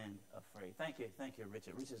and afraid. Thank you,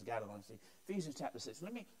 Richard. Richard's got it on the Ephesians chapter 6.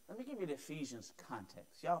 Let me give you the Ephesians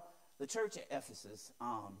context. Y'all, the church at Ephesus,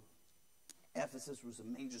 Ephesus was a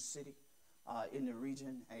major city in the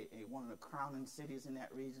region, one of the crowning cities in that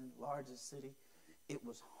region, largest city. It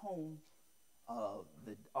was home of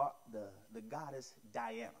the goddess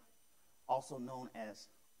Diana, also known as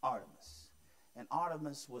Artemis. And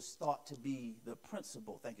Artemis was thought to be the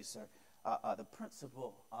principal, thank you, sir, the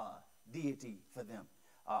principal deity for them.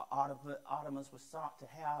 Artemis was thought to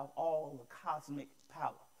have all the cosmic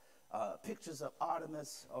power. Pictures of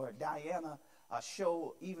Artemis or Diana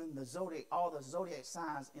show even all the zodiac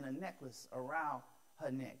signs in a necklace around her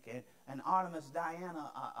neck. And Artemis, Diana,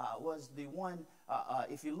 was the one,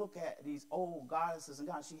 if you look at these old goddesses and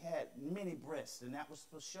gods, she had many breasts, and that was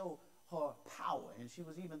to show her power. And she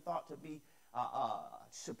was even thought to be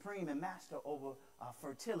supreme and master over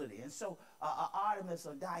fertility. And so Artemis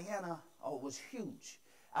or Diana was huge.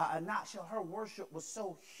 Not sure her worship was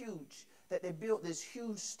so huge that they built these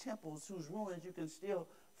huge temples whose ruins you can still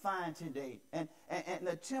find today. And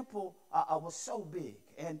the temple was so big,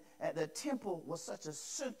 and the temple was such a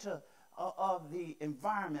center of the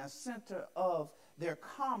environment, a center of their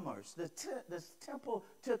commerce. The temple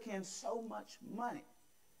took in so much money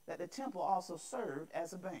that the temple also served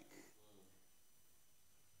as a bank.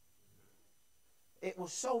 it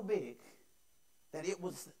was so big that it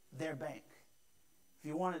was their bank. If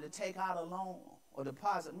you wanted to take out a loan or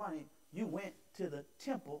deposit money, you went to the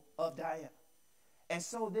temple of Diana. And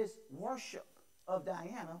so this worship of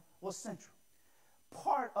Diana was central.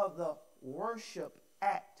 Part of the worship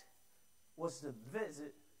act was to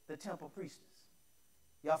visit the temple priestess.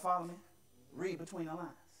 Y'all follow me? Read between the lines.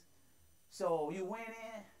 So you went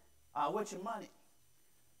in with your money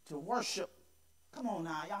to worship. Come on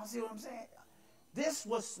now, y'all see what I'm saying? This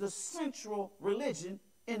was the central religion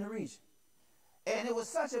in the region. And it was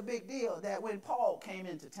such a big deal that when Paul came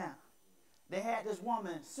into town, they had this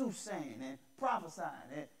woman soothsaying and prophesying,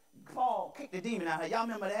 and Paul kicked the demon out of her. Y'all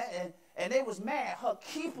remember that? And they was mad. Her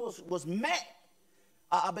keepers was mad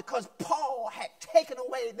because Paul had taken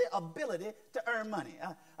away their ability to earn money.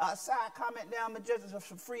 Side comment down, just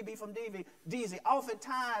some freebie from DZ.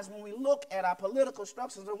 Oftentimes when we look at our political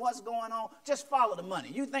structures and what's going on, just follow the money.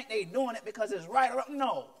 You think they're doing it because it's right or wrong?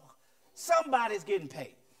 No. Somebody's getting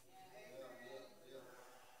paid.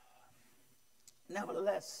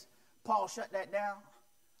 Nevertheless, Paul shut that down,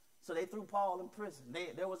 so they threw Paul in prison.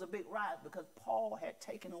 There was a big riot because Paul had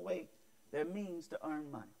taken away their means to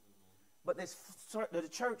earn money. But the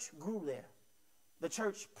church grew there. The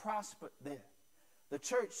church prospered there. The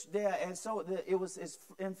church there, and so its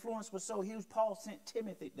influence was so huge, Paul sent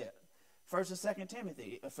Timothy there. 1st and 2nd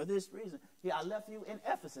Timothy, for this reason. I left you in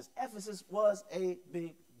Ephesus. Ephesus was a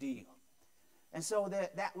big deal. And so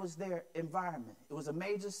that was their environment. It was a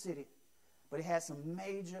major city, but it had some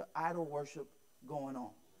major idol worship going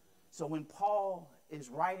on. So when Paul is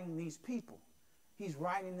writing these people, he's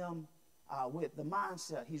writing them with the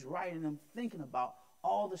mindset. He's writing them thinking about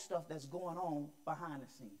all the stuff that's going on behind the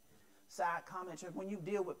scenes. Side comment, church, when you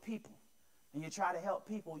deal with people and you try to help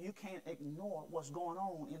people, you can't ignore what's going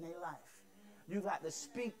on in their life. You got to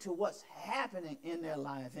speak to what's happening in their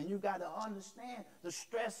life, and you got to understand the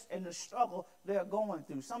stress and the struggle they're going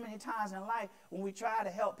through. So many times in life, when we try to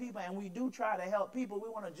help people, and we do try to help people, we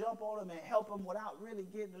want to jump on them and help them without really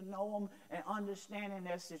getting to know them and understanding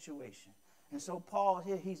their situation. And so Paul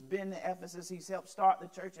here, he's been to Ephesus, he's helped start the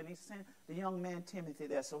church, and he sent the young man Timothy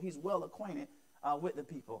there, so he's well acquainted with the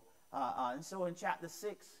people. And so in chapter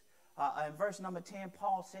 6, in verse number 10,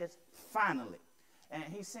 Paul says, finally. And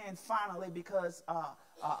he's saying finally because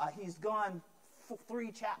he's gone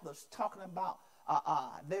 3 chapters talking about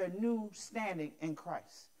their new standing in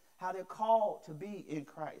Christ, how they're called to be in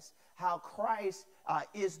Christ, how Christ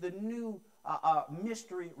is the new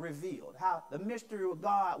mystery revealed, how the mystery of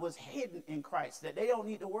God was hidden in Christ, that they don't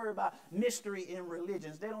need to worry about mystery in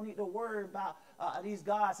religions. They don't need to worry about these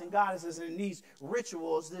gods and goddesses and these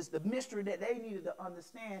rituals. The mystery that they needed to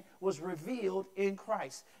understand was revealed in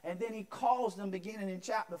Christ. And then he calls them, beginning in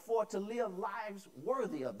chapter 4, to live lives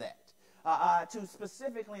worthy of that. To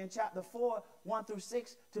specifically in chapter 4, 1 through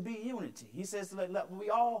 6, to be unity. He says we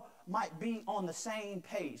all might be on the same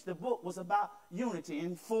page. The book was about unity.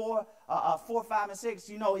 In 4, 5, and 6,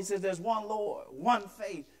 he says there's one Lord, one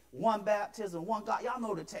faith, one baptism, one God. Y'all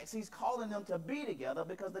know the text. He's calling them to be together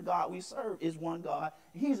because the God we serve is one God.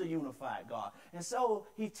 He's a unified God. And so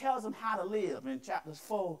he tells them how to live in chapters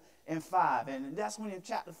 4 and 5. And that's when in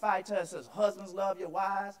chapter 5 it says, husbands, love your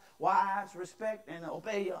wives. Wives, respect and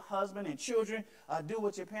obey your husband, and children, do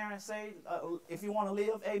what your parents say if you want to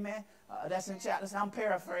live. Amen. That's in chapters. I'm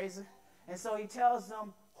paraphrasing. And so he tells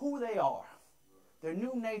them who they are, their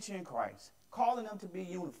new nature in Christ, calling them to be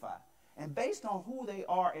unified. And based on who they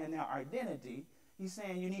are and their identity, he's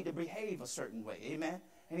saying you need to behave a certain way. Amen.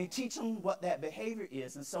 And he teaches them what that behavior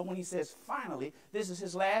is. And so when he says finally, this is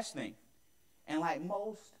his last thing. And like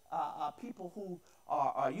most people who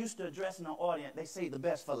are used to addressing an audience, they say the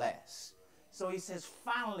best for last. So he says,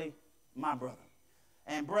 finally, my brother.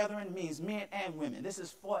 And brethren means men and women. This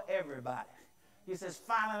is for everybody. He says,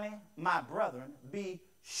 finally, my brethren, be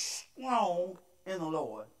strong in the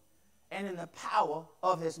Lord and in the power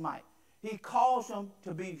of his might. He calls them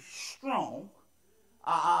to be strong,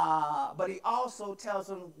 but he also tells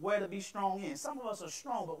them where to be strong in. Some of us are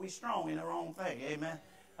strong, but we're strong in the wrong thing. Amen.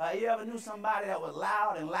 You ever knew somebody that was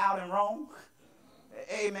loud and wrong?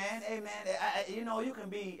 Amen. Amen. You can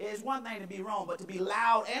be, it's one thing to be wrong, but to be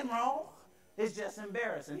loud and wrong is just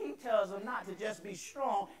embarrassing. He tells them not to just be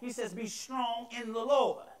strong. He says, be strong in the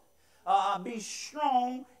Lord. Be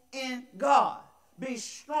strong in God. Be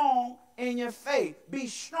strong in your faith. Be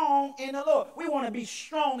strong in the Lord. We want to be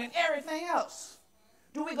strong in everything else.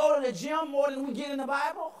 Do we go to the gym more than we get in the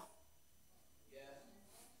Bible? Yes.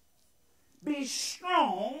 Be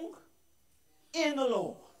strong in the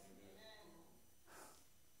Lord.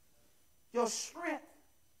 Your strength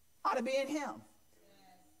ought to be in him.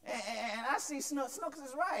 And I see Snooks. Snooks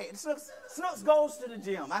is right. Snooks goes to the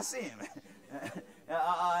gym. I see him.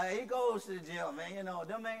 He goes to the gym, man. You know,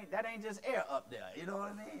 that ain't just air up there. You know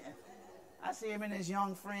what I mean? I see him and his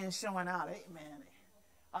young friends showing out. Hey, man.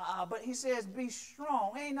 But he says, be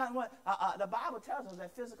strong. Ain't nothing what the Bible tells us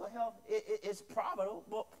that physical health is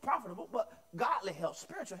profitable, but godly health,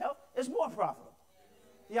 spiritual health, is more profitable.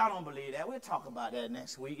 Y'all don't believe that. We'll talk about that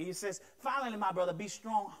next week. He says, finally, my brother, be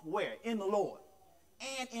strong where? In the Lord.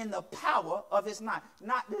 And in the power of his might.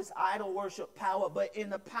 Not this idol worship power, but in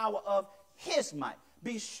the power of his might.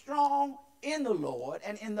 Be strong in the Lord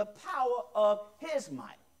and in the power of his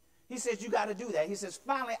might. He says, you got to do that. He says,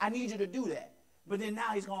 finally, I need you to do that. But then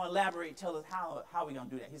now he's going to elaborate, tell us how we're going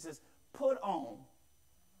to do that. He says, put on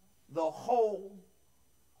the whole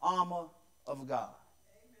armor of God.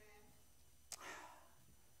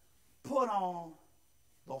 Put on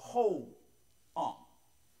the whole armor.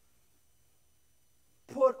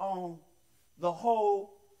 Put on the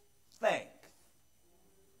whole thing.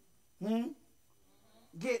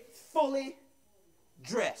 Get fully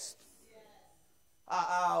dressed.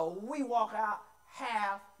 We walk out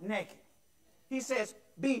half naked. He says,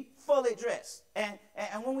 be fully dressed. And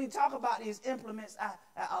when we talk about these implements,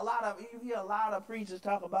 you hear a lot of preachers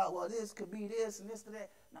talk about, well, this could be this and this to that.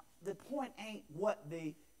 No, the point ain't what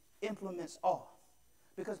the implements are.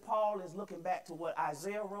 Because Paul is looking back to what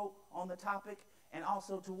Isaiah wrote on the topic and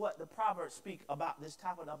also to what the Proverbs speak about this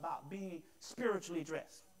topic, about being spiritually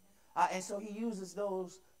dressed. And so he uses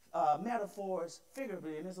those metaphors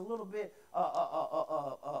figuratively, and there's a little bit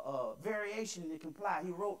variation that can apply.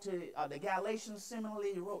 He wrote to the Galatians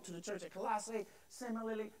similarly. He wrote to the church at Colossae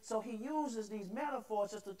similarly. So he uses these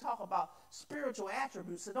metaphors just to talk about spiritual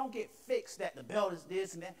attributes. So don't get fixed that the belt is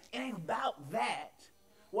this and that. It ain't about that.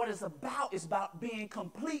 What it's about is about being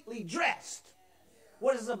completely dressed.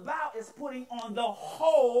 What it's about is putting on the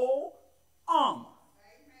whole armor.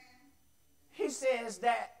 He says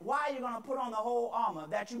that why you're going to put on the whole armor,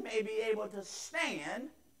 that you may be able to stand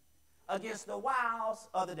against the wiles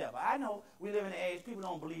of the devil. I know we live in an age, people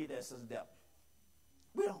don't believe this is a devil.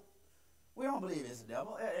 We don't believe it's a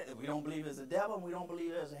devil. We don't believe it's a devil, and we don't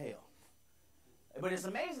believe there's a hell. But it's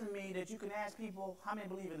amazing to me that you can ask people how many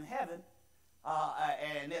believe in heaven,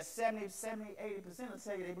 and there's 70, 80% will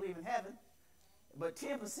say they believe in heaven, but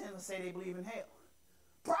 10% will say they believe in hell.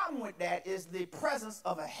 Problem with that is the presence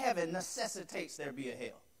of a heaven necessitates there be a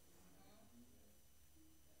hell.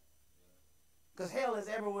 Because hell is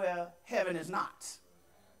everywhere heaven is not.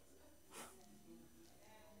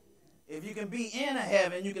 If you can be in a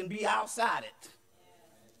heaven, you can be outside it.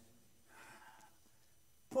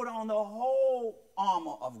 Put on the whole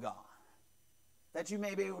armor of God, that you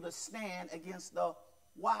may be able to stand against the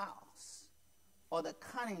wiles or the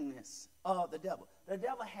cunningness of the devil. The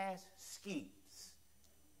devil has schemes.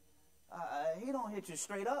 He don't hit you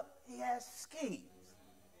straight up. He has schemes.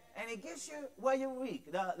 And he gets you where you're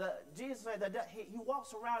weak. Jesus said he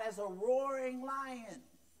walks around as a roaring lion,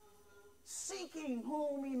 seeking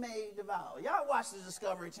whom he may devour. Y'all watch the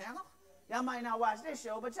Discovery Channel. Y'all might not watch this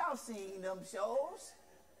show, but y'all seen them shows.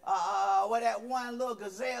 Where that one little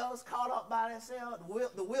gazelle's caught up by themselves,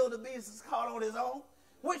 the wildebeest is caught on his own.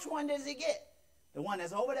 Which one does he get? The one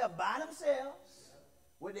that's over there by themselves,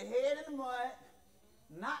 with the head in the mud,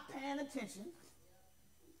 not paying attention.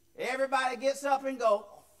 Everybody gets up and go.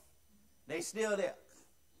 They still there.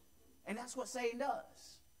 And that's what Satan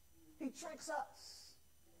does. He tricks us.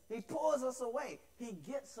 He pulls us away. He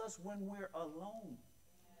gets us when we're alone.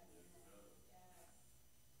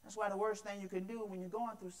 That's why the worst thing you can do when you're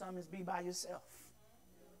going through something is be by yourself.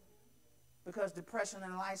 Because depression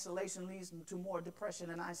and isolation leads to more depression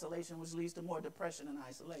and isolation, which leads to more depression and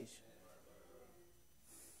isolation.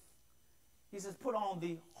 He says, put on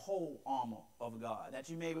the whole armor of God, that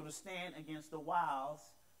you may be able to stand against the wiles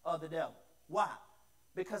of the devil. Why?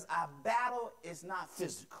 Because our battle is not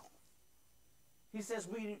physical. He says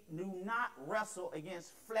we do not wrestle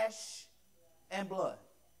against flesh and blood.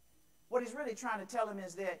 What he's really trying to tell him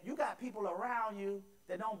is that you got people around you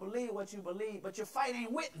that don't believe what you believe, but you're fighting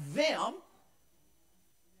with them.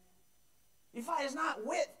 Your fight is not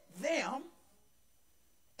with them.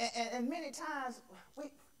 And many times,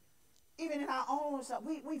 even in our own stuff,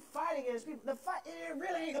 we fight against people. The fight, it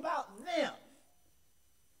really ain't about them.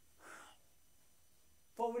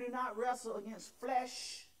 For we do not wrestle against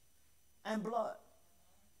flesh and blood,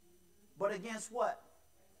 but against what?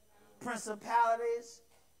 Principalities,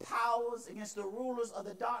 powers, against the rulers of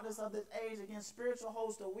the darkness of this age, against spiritual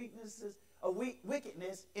hosts of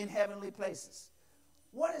wickedness in heavenly places.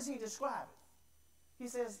 What is he describing? He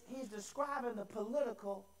says he's describing the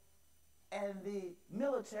political and the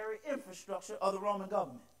military infrastructure of the Roman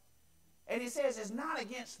government. And he says it's not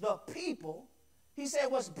against the people. He said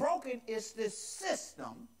what's broken is this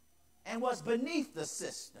system and what's beneath the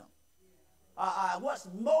system. What's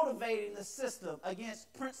motivating the system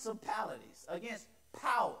against principalities, against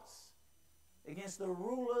powers, against the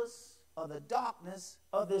rulers of the darkness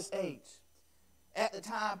of this age. At the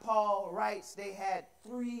time Paul writes, they had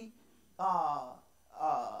three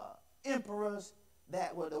emperors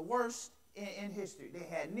that were the worst in history. They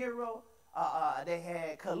had Nero, they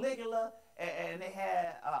had Caligula, and they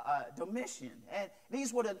had Domitian. And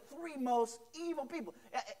these were the three most evil people.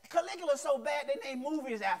 Caligula so bad they named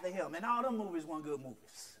movies after him, and all them movies weren't good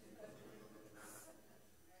movies.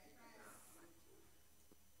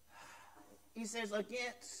 He says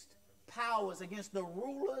against powers, against the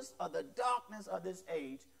rulers of the darkness of this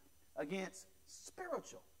age, against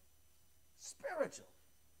spiritual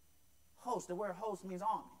hosts. The word host means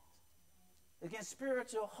armies. Against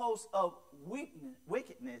spiritual hosts of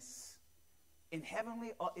wickedness in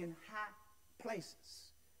heavenly or in high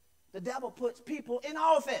places. The devil puts people in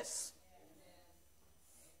office.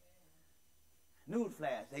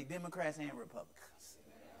 Newsflash, they Democrats and Republicans.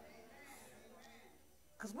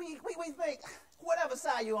 Because we think, whatever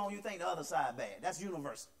side you're on, you think the other side bad. That's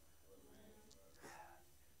universal.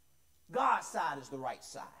 God's side is the right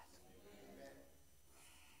side.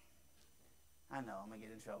 I know, I'm going to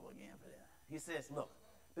get in trouble again for that. He says, look,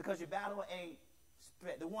 because your battle ain't,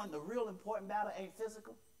 the real important battle ain't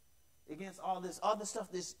physical, against all this other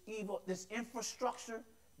stuff, this evil, this infrastructure,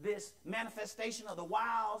 this manifestation of the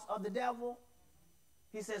wiles of the devil.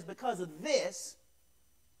 He says, because of this,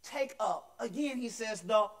 take up, again, he says,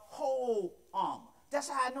 the whole armor. That's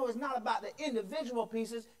how I know it's not about the individual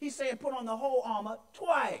pieces. He's saying put on the whole armor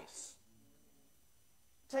twice.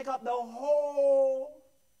 Take up the whole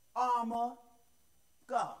armor,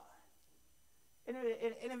 God.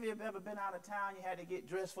 Any of you have ever been out of town, you had to get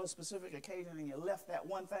dressed for a specific occasion, and you left that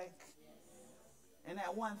one thing? Yes. And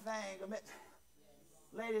that one thing,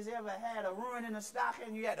 ladies ever had a ruin in the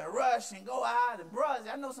stocking, you had to rush and go out, and brothers,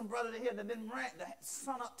 I know some brothers here that didn't run the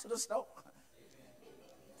sun up to the store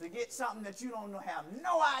to get something that you don't know, have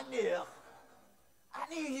no idea. I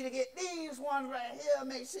need you to get these ones right here,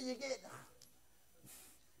 make sure you get,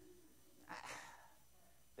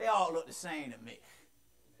 they all look the same to me.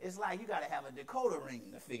 It's like you got to have a decoder ring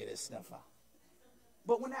to figure this stuff out.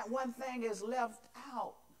 But when that one thing is left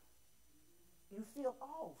out, you feel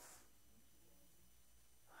off.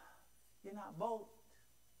 You're not bold.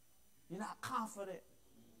 You're not confident.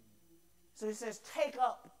 So he says, take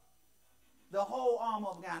up the whole armor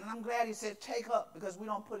of God. And I'm glad he said take up, because we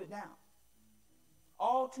don't put it down.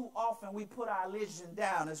 All too often we put our religion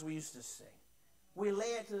down, as we used to say. We lay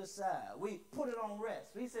it to the side. We put it on rest.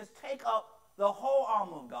 He says take up the whole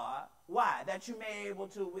armor of God. Why? That you may be able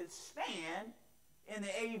to withstand in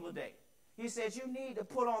the evil day. He says you need to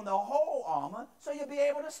put on the whole armor so you'll be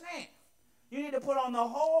able to stand. You need to put on the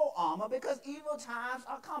whole armor because evil times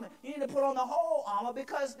are coming. You need to put on the whole armor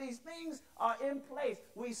because these things are in place.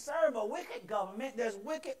 We serve a wicked government. There's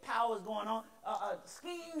wicked powers going on,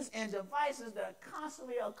 schemes and devices that are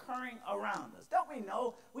constantly occurring around us. Don't we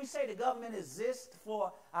know? We say the government exists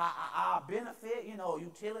for our benefit, you know,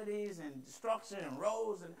 utilities and structure and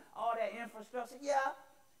roads and all that infrastructure. Yeah,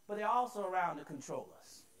 but they're also around to control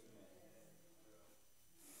us.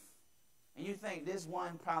 And you think this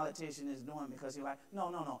one politician is doing because he's like,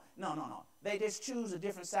 no. They just choose a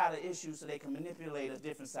different side of the issue so they can manipulate a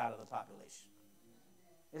different side of the population.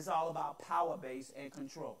 It's all about power base and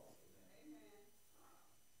control.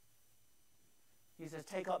 He says,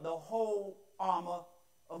 take up the whole armor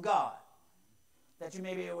of God that you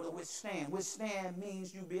may be able to withstand. Withstand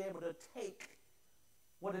means you be able to take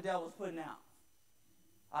what the devil's putting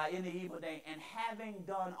out in the evil day. And having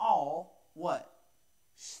done all, what?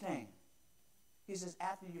 Stand. He says,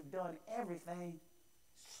 after you've done everything,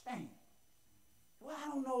 stand. Well, I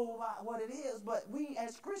don't know what it is, but we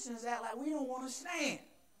as Christians act like we don't want to stand.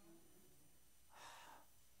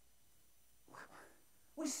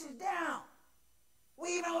 We sit down.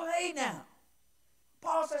 We even lay down.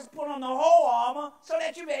 Paul says, put on the whole armor so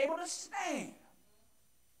that you be able to stand.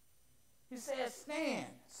 He says, stand.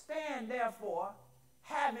 Stand, therefore,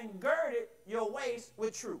 having girded your waist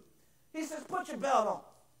with truth. He says, put your belt on.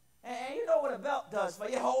 And you know what a belt does for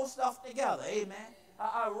you? It holds stuff together. Amen.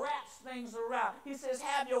 Wraps things around. He says,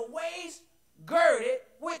 have your waist girded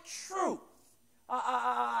with truth.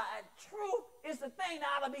 Truth is the thing that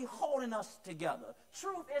ought to be holding us together.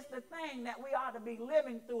 Truth is the thing that we ought to be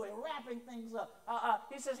living through and wrapping things up.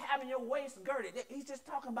 He says, having your waist girded. He's just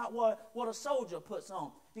talking about what a soldier puts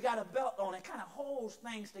on. You got a belt on. It kind of holds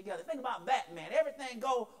things together. Think about Batman. Everything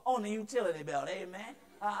go on the utility belt. Amen.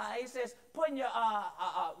 He says, putting your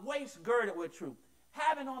waist girded with truth.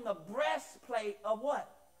 Having on the breastplate of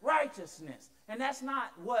what? Righteousness. And that's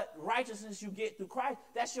not what righteousness you get through Christ.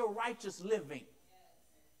 That's your righteous living.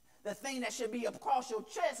 The thing that should be across your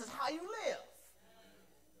chest is how you live.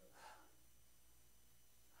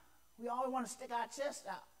 We always want to stick our chest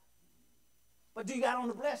out. But do you got on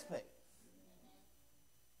the breastplate?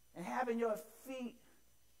 And having your feet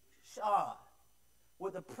shod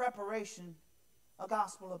with the preparation of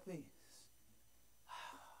gospel of peace.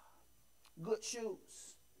 Good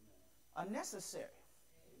shoes are necessary.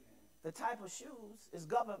 The type of shoes is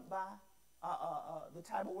governed by the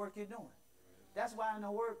type of work you're doing. That's why in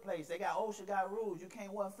the workplace, they got OSHA got rules. You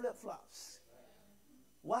can't wear flip-flops.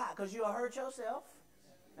 Why? Because you'll hurt yourself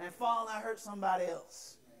and fall and hurt somebody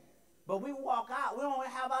else. But we walk out, we don't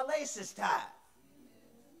have our laces tied.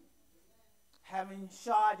 Having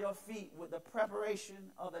shod your feet with the preparation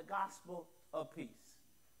of the gospel of peace.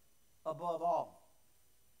 Above all,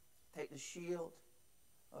 take the shield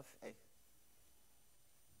of faith.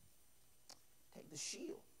 Take the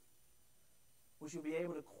shield, which you'll be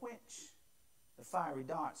able to quench the fiery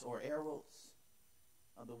darts or arrows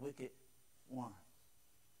of the wicked one.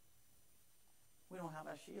 We don't have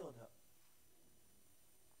our shield up.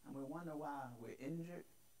 And we wonder why we're injured,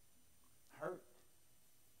 hurt,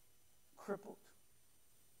 crippled.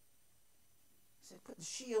 He said, put the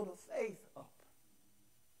shield of faith up.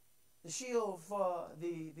 The shield for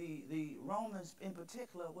the Romans in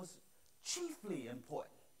particular was chiefly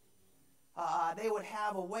important. They would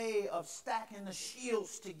have a way of stacking the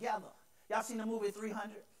shields together. Y'all seen the movie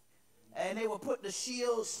 300? And they would put the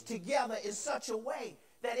shields together in such a way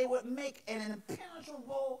that it would make an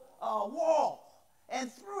impenetrable wall. And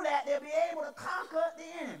through that, they'll be able to conquer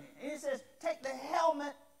the enemy. And he says, take the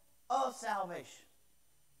helmet of salvation.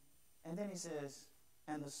 And then he says,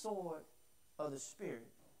 and the sword of the Spirit,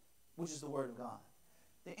 which is the word of God.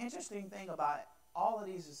 The interesting thing about all of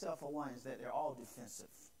these, except for one, is that they're all defensive.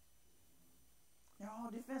 They're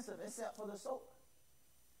all defensive except for the sword.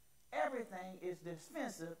 Everything is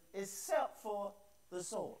defensive except for the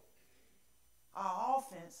sword. Our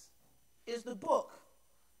offense is the book.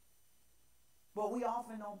 But we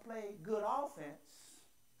often don't play good offense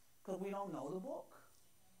because we don't know the book.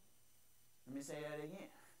 Let me say that again.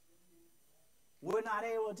 We're not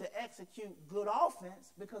able to execute good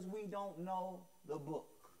offense because we don't know the book.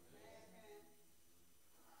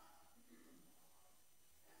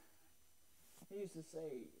 He used to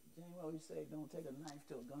say, James used to say, don't take a knife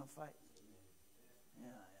to a gunfight. Yeah,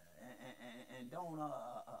 and don't, no,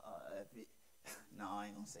 I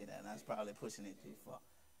ain't going to say that. That's probably pushing it too far.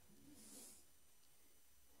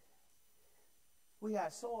 We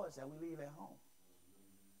got swords that we leave at home.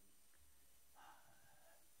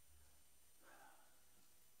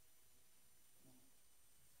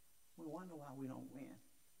 We wonder why we don't win.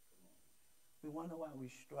 We wonder why we're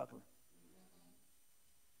struggling.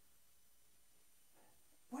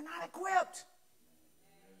 We're not equipped.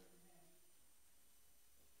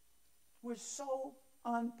 We're so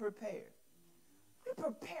unprepared. We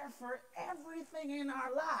prepare for everything in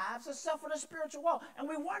our lives except for the spiritual walk. And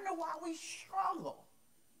we wonder why we struggle.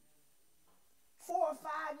 4 or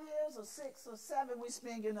 5 years or 6 or 7 we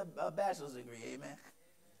spend getting a bachelor's degree. Amen.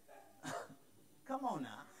 Come on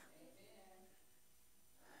now.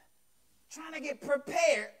 Trying to get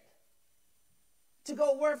prepared to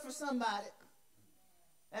go work for somebody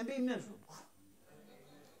and be miserable.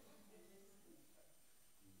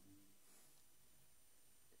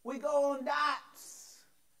 We go on diets,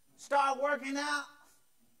 start working out,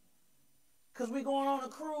 because we're going on a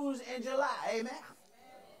cruise in July. Amen.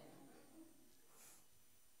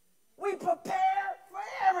 We prepare for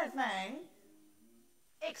everything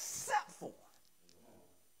except for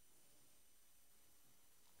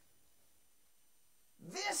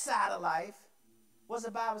this side of life. What's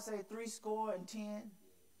the Bible say? 70,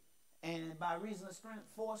 and by reason of strength,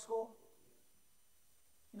 80.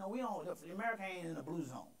 You know, we don't. America ain't in the blue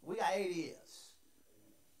zone. We got 80 years.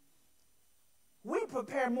 We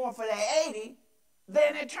prepare more for that 80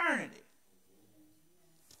 than eternity.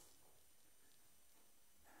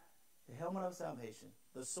 The helmet of salvation,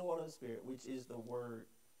 the sword of the Spirit, which is the word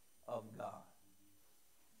of God.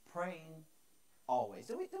 Praying always.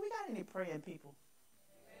 Do we got any praying people?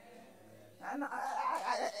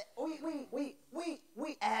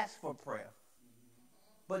 We ask for prayer,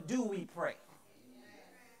 but do we pray?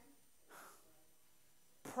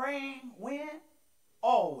 Praying when?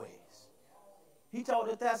 Always. He told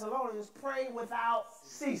the Thessalonians, pray without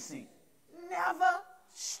ceasing. Never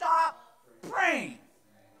stop praying.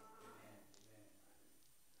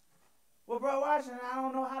 Well, Brother Washington, I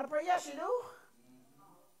don't know how to pray. Yes, you do.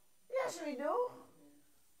 Yes, we do.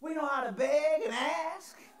 We know how to beg and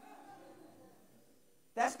ask.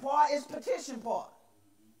 That's part, is petition part.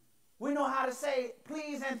 We know how to say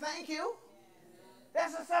please and thank you.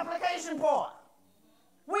 That's a supplication part.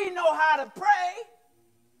 We know how to pray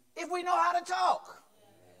if we know how to talk.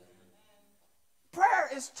 Prayer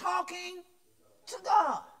is talking to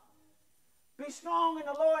God. Be strong in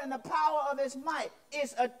the Lord and the power of his might.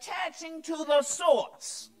 It's attaching to the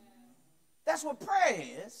source. That's what prayer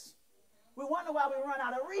is. We wonder why we run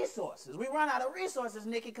out of resources. We run out of resources,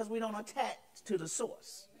 Nikki, because we don't attach to the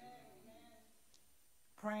source.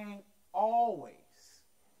 Praying always.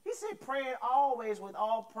 He said praying always with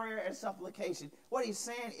all prayer and supplication. What he's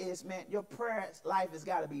saying is, man, your prayer life has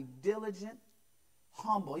got to be diligent,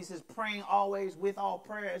 humble. He says praying always with all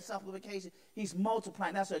prayer and supplication. He's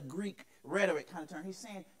multiplying. That's a Greek rhetoric kind of term. He's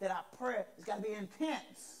saying that our prayer has got to be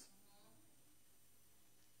intense.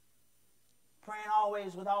 Praying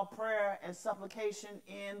always with all prayer and supplication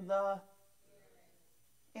in the...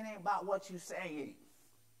 It ain't about what you saying.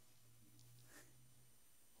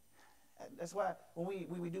 That's why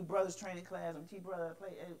when we do brothers training class and teach brother play,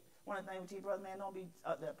 one of the things we teach brothers, man, don't be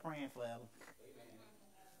up there praying forever.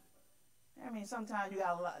 I mean, sometimes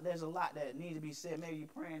there's a lot that needs to be said. Maybe you're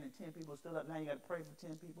praying and 10 people stood up. Now you got to pray for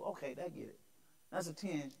 10 people. Okay, I get it. That's a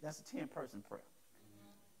 10-person prayer.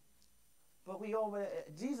 But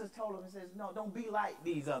Jesus told him, he says, no, don't be like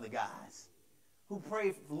these other guys who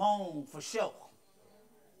pray long for show.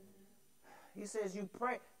 He says you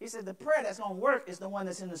pray. He said the prayer that's going to work is the one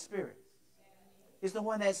that's in the spirit. It's the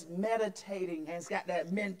one that's meditating and it's got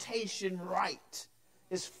that mentation right.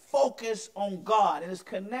 It's focused on God and it's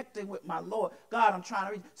connecting with my Lord. God, I'm trying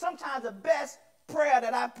to reach. Sometimes the best prayer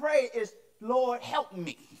that I pray is, Lord, help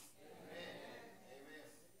me.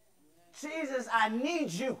 Amen. Jesus, I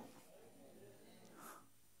need you.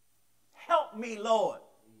 Help me, Lord.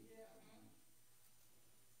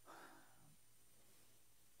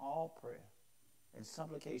 All prayer and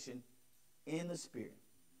supplication in the Spirit,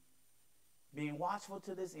 being watchful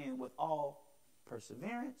to this end with all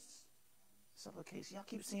perseverance, supplication. Y'all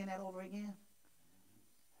keep seeing that over again?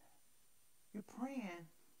 You're praying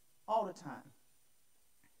all the time,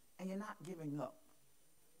 and you're not giving up.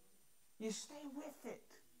 You stay with it.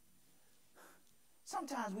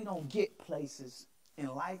 Sometimes we don't get places in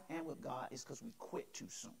life and with God is because we quit too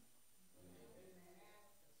soon.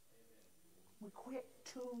 We quit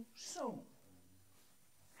too soon.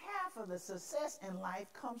 Half of the success in life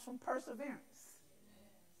comes from perseverance.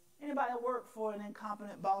 Anybody worked for an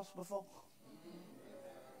incompetent boss before?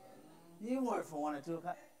 You worked for one or two.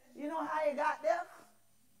 You know how you got there?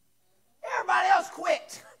 Everybody else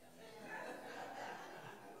quit.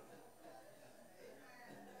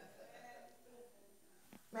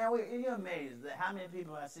 Man, you're amazed at how many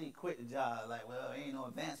people I see quit the job. Like, well, ain't no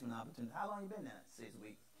advancement opportunity. How long you been there? 6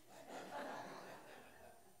 weeks.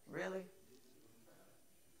 Really?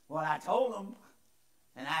 Well, I told them,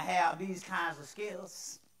 and I have these kinds of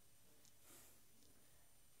skills.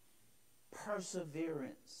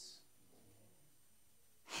 Perseverance.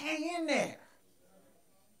 Hang in there.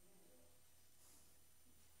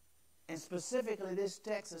 And specifically, this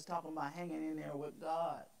text is talking about hanging in there with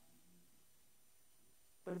God.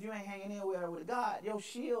 But if you ain't hanging in there with God, your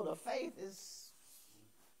shield of faith is...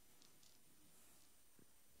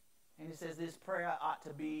 And it says this prayer ought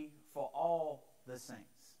to be for all the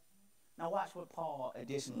saints. Now watch what Paul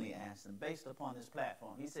additionally asks them based upon this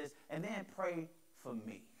platform. He says, and then pray for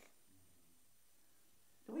me.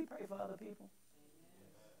 Do we pray for other people?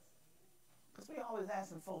 Because we always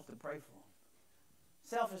asking folks to pray for them.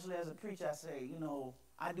 Selfishly, as a preacher, I say,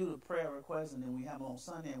 I do the prayer requests, and then we have them on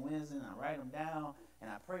Sunday and Wednesday, and I write them down, and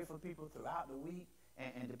I pray for people throughout the week,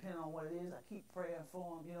 and depending on what it is, I keep praying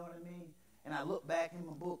for them, you know what I mean? And I look back in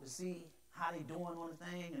my book to see how they doing on the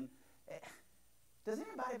thing. And does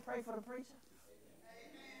anybody pray for the preacher?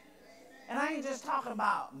 And I ain't just talking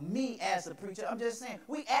about me as a preacher. I'm just saying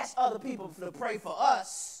we ask other people to pray for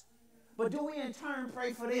us, but do we in turn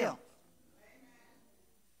pray for them?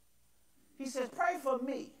 He says, pray for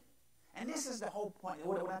me. And this is the whole point.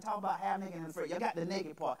 When I talk about half naked and afraid, y'all got the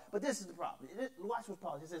naked part. But this is the problem. Watch what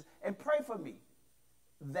Paul says. And pray for me,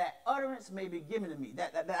 that utterance may be given to me,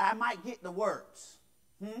 that I might get the words,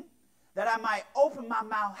 that I might open my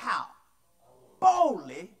mouth how?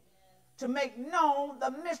 Boldly to make known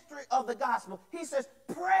the mystery of the gospel. He says,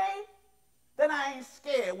 pray that I ain't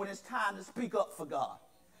scared when it's time to speak up for God.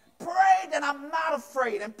 Pray that I'm not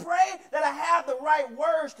afraid, and pray that I have the right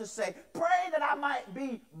words to say. Pray that I might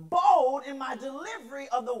be bold in my delivery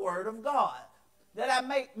of the word of God, that I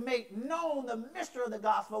may make known the mystery of the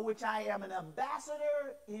gospel, which I am an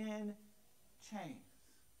ambassador in chains.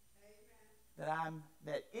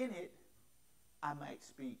 that in it I might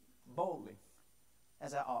speak boldly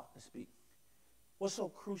as I ought to speak. What's so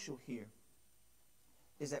crucial here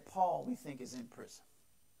is that Paul, we think, is in prison.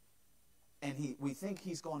 And we think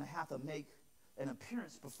he's going to have to make an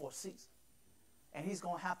appearance before Caesar. And he's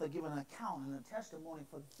going to have to give an account and a testimony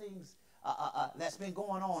for the things that's been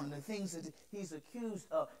going on and the things that he's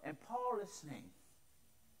accused of. And Paul is saying,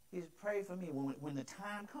 he's prayed for me when the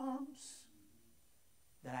time comes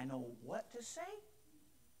that I know what to say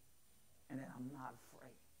and that I'm not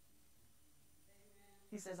afraid.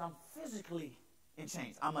 He says, I'm physically in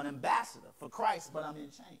chains. I'm an ambassador for Christ, but I'm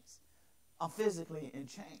in chains. I'm physically in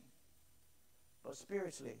chains. But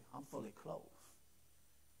spiritually, I'm fully clothed.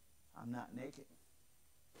 I'm not naked.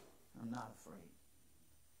 I'm not afraid.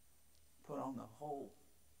 Put on the whole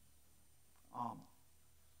armor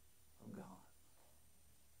of God.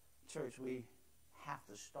 Church, we have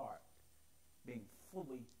to start being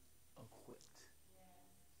fully equipped.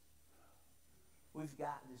 We've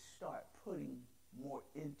got to start putting more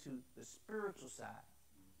into the spiritual side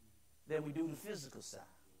than we do the physical side.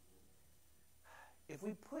 If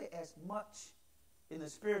we put as much in the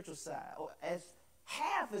spiritual side, or as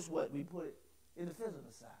half as what we put in the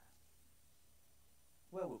physical side,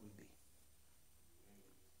 where would we be?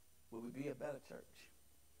 Would we be a better church?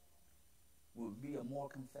 Would we be a more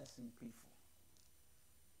confessing people?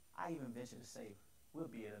 I even venture to say we'll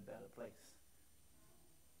be in a better place.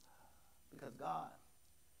 Because God,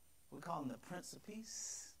 we call him the Prince of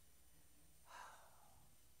Peace.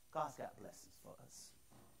 God's got blessings for us.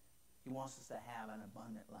 He wants us to have an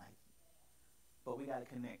abundant life. But we got to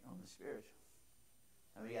connect on the spiritual.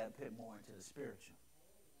 And we got to put more into the spiritual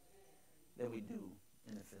than we do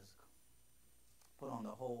in the physical. Put on the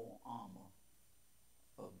whole armor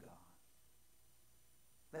of God.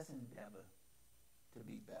 Let's endeavor to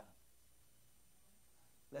be better.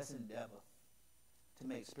 Let's endeavor to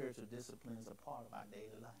make spiritual disciplines a part of our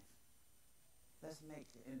daily life. Let's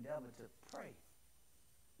endeavor to pray.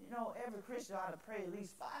 You know, every Christian ought to pray at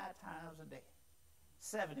least 5 times a day.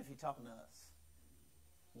 7 if you're talking to us.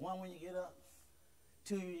 1 when you get up.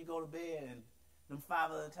 2 when you go to bed. And them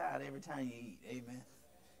 5 other times every time you eat. Amen.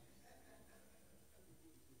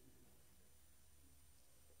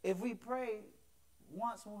 If we pray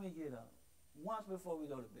once when we get up, once before we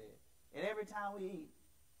go to bed, and every time we eat,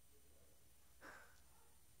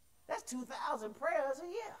 that's 2,000 prayers a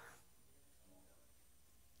year.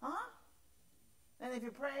 Huh? And if you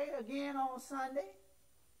pray again on Sunday,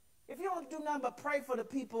 if you don't do nothing but pray for the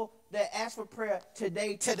people that ask for prayer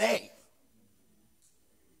today.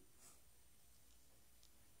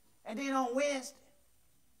 And then on Wednesday,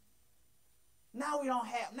 now we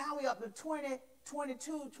up to 20,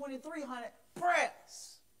 22, 2,300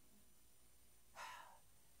 prayers.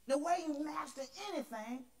 The way you master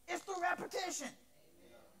anything is through repetition.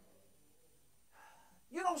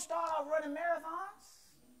 You don't start off running marathons.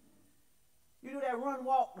 You do that run,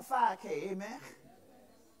 walk, the 5K, amen.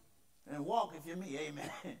 And walk if you're me,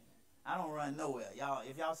 amen. I don't run nowhere. Y'all,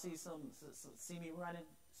 if y'all see see me running,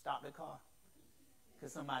 stop the car.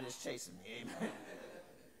 Because somebody's chasing me, amen.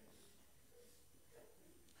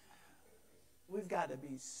 We've got to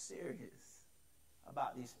be serious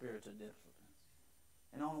about these spiritual disciplines.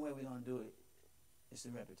 And the only way we're going to do it is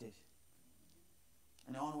through repetition.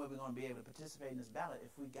 And the only way we're going to be able to participate in this battle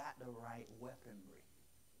if we got the right weaponry.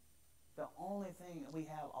 The only thing we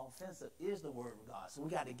have offensive is the word of God. So we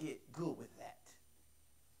got to get good with that.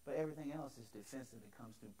 But everything else is defensive. It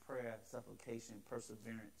comes through prayer, supplication,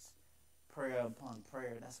 perseverance, prayer upon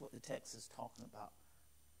prayer. That's what the text is talking about.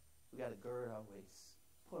 We got to gird our waist,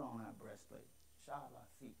 put on our breastplate, shod our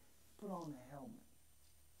feet, put on the helmet.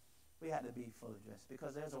 We have to be fully dressed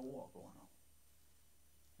because there's a war going on.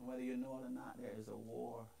 And whether you know it or not, there is a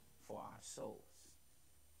war for our souls.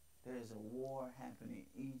 There is a war happening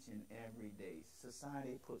each and every day.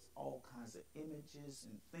 Society puts all kinds of images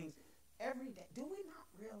and things every day. Do we not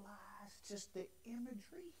realize just the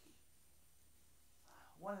imagery?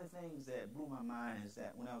 One of the things that blew my mind is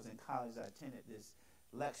that when I was in college, I attended this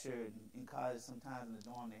lecture. In college, sometimes in the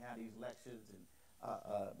dorm, they have these lectures. And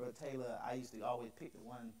Brother Taylor, I used to always pick the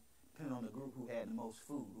one, depending on the group, who had the most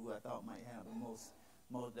food, who I thought might have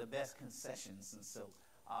the best concessions. And so,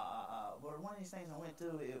 but one of these things I went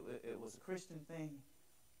to, it was a Christian thing.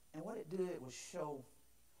 And what it did was show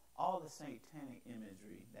all the satanic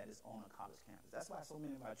imagery that is on a college campus. That's why so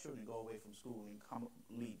many of our children go away from school and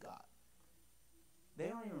leave God. They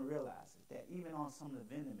don't even realize it, that even on some of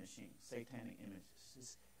the vending machines, satanic images,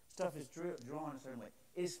 this stuff is drawn a certain way.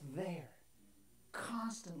 It's there,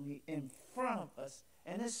 constantly in front of us,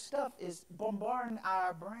 and this stuff is bombarding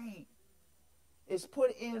our brain. It's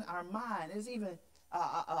put in our mind. It's even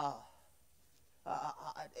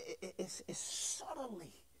it's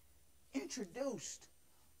subtly introduced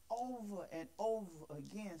over and over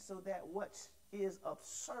again so that what is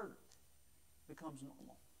absurd becomes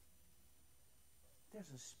normal. There's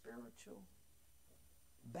a spiritual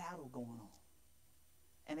battle going on.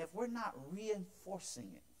 And if we're not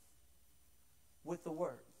reinforcing it with the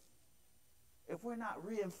word, if we're not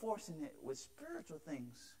reinforcing it with spiritual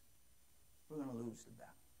things, we're going to lose the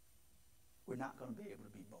battle. We're not going to be able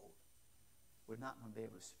to be bold. We're not going to be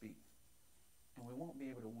able to speak. And we won't be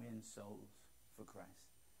able to win souls for Christ.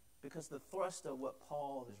 Because the thrust of what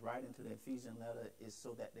Paul is writing to the Ephesian letter is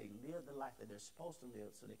so that they live the life that they're supposed to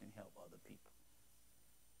live so they can help other people.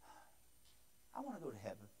 I want to go to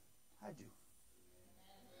heaven. I do.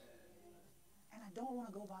 And I don't want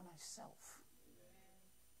to go by myself.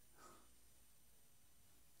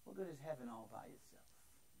 What good is heaven all by itself?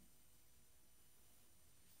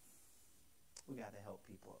 We got to help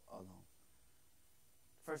people alone.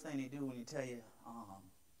 First thing they do when you tell you,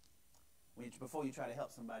 before you try to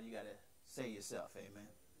help somebody, you got to say yourself, amen.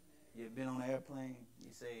 You've been on an airplane,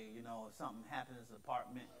 you say, if something happens,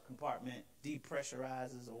 compartment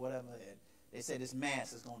depressurizes or whatever, and they say this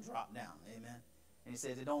mask is going to drop down, amen. And he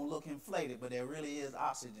says it don't look inflated, but there really is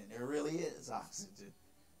oxygen. There really is oxygen.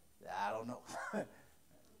 I don't know.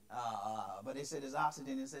 But they said there's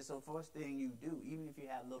oxygen. And said, so first thing you do, even if you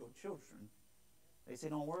have little children, they say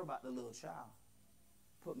don't worry about the little child.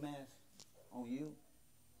 Put mask on you.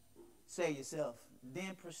 Say yourself.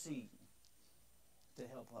 Then proceed to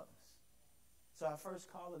help others. So our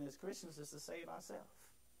first calling as Christians is to save ourselves.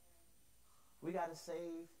 We got to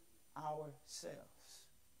save ourselves.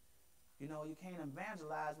 You can't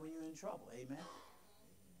evangelize when you're in trouble. Amen.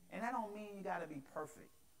 And that don't mean you got to be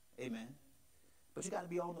perfect. Amen. But you got to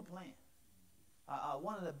be on the plan.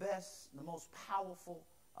 One of the best, the most powerful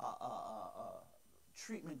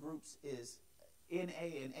treatment groups is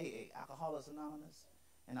NA and AA, Alcoholics Anonymous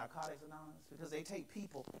and Narcotics Anonymous, because they take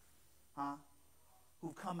people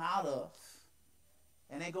who've come out of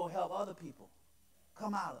and they go help other people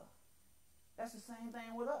come out of. That's the same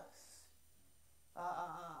thing with us.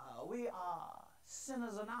 We are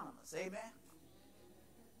Sinners Anonymous. Amen.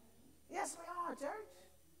 Yes, we are, church.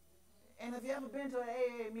 And if you ever been to an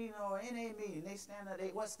AA meeting or an NA meeting, they stand up,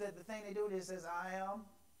 what's the thing they do? They says, I am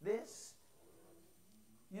this.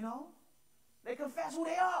 They confess who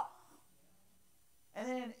they are. And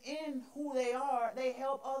then in who they are, they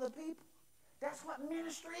help other people. That's what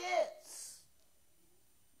ministry is.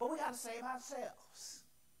 But we got to save ourselves.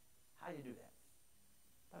 How do you do that?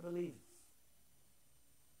 By believing.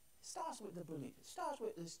 It starts with the belief. It starts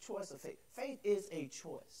with this choice of faith. Faith is a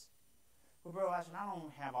choice. Well, Brother Watson, I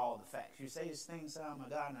don't have all the facts. You say this thing, son, my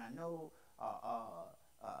God, and I know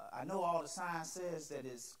all the science says that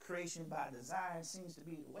it's creation by design seems to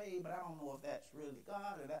be the way, but I don't know if that's really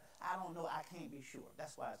God or that. I don't know. I can't be sure.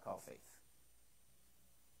 That's why it's called faith.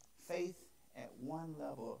 Faith at one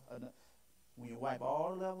level, when you wipe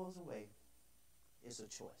all the levels away, it's a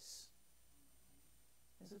choice.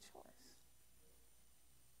 It's a choice.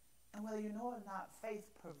 And whether you know it or not, faith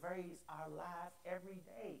pervades our life every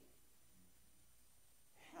day.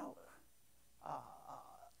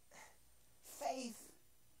 Faith,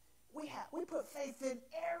 we put faith in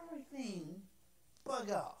everything but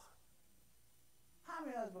God. How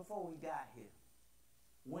many of us before we got here,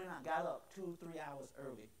 when I got up 2-3 hours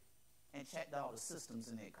early and checked all the systems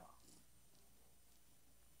in their car?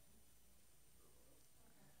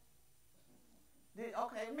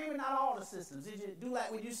 Okay, maybe not all the systems. Did you do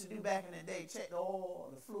like we used to do back in the day, check the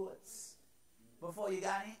oil, the fluids before you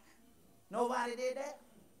got in? Nobody did that?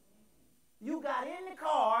 You got in the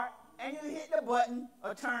car and you hit the button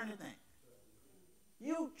or turn the thing.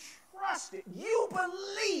 You trusted. You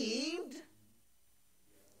believed.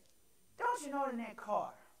 Don't you know in that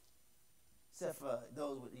car, except for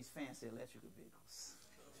those with these fancy electrical vehicles,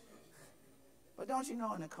 but don't you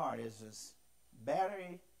know in the car there's this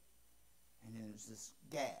battery and then there's this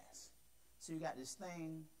gas. So you got this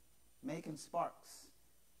thing making sparks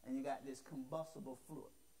and you got this combustible fluid.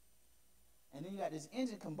 And then you got this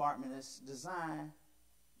engine compartment that's designed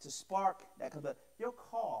to spark that. But your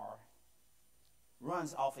car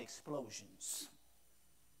runs off explosions.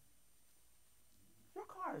 Your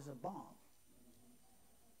car is a bomb.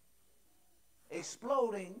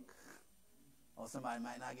 Exploding. Or somebody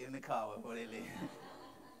might not get in the car before they leave.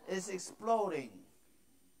 It's exploding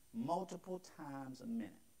multiple times a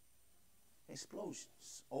minute.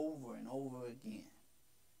 Explosions over and over again.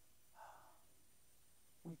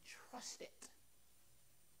 We trust it.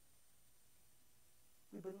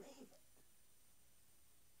 We believe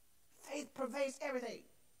it. Faith pervades everything.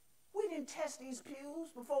 We didn't test these pews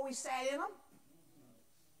before we sat in them.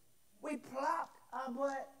 We plopped our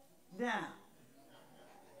butt down.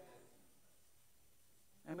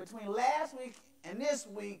 And between last week and this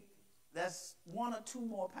week, that's 1 or 2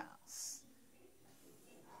 more pounds.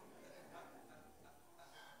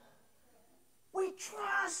 We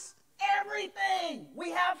trust everything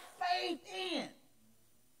we have faith in.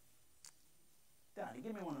 Donnie,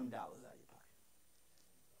 give me one of them dollars out of your pocket.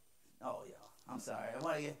 Oh, yeah. I'm sorry.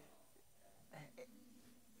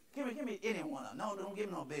 Give me any one of them. No, don't give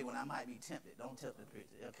me no big one. I might be tempted. Don't tilt the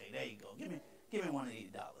picture. Okay, there you go. Give me one of these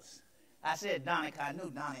dollars. I said Donnie because I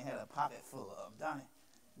knew Donnie had a pocket full of them.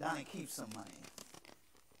 Donnie keeps some money.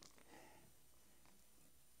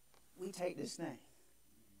 We take this thing.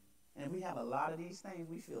 And if we have a lot of these things,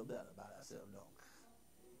 we feel better about ourselves, don't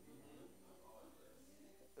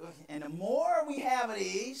we? And the more we have of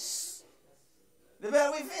these, the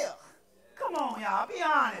better we feel. Come on, y'all. Be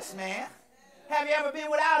honest, man. Have you ever been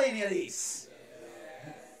without any of these?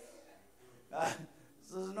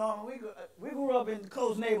 Sister Norma, we grew up in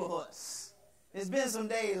close neighborhoods. There's been some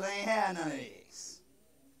days I ain't had none of these.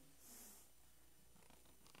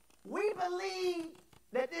 We believe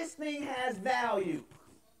that this thing has value.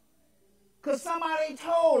 Because somebody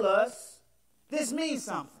told us this means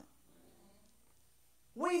something.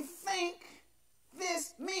 We think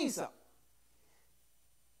this means something.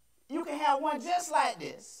 You can have one just like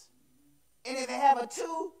this. And if they have a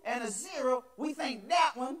 2 and a 0, we think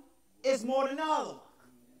that one is more than the other one.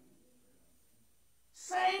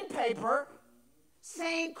 Same paper,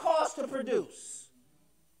 same cost to produce,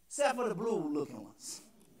 except for the blue-looking ones.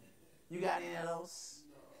 You got any of those?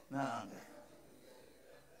 No.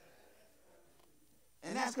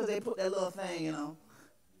 And that's because they put that little thing, you know.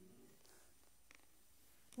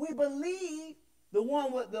 We believe the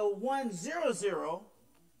one with the 100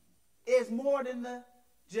 is more than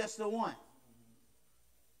just the 1.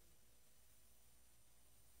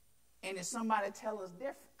 And if somebody tell us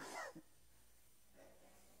different,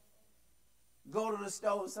 go to the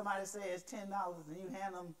store, somebody says $10 and you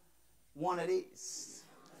hand them one of these.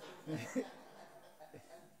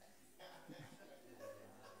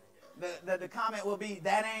 The comment will be,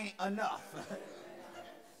 that ain't enough.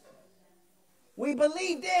 We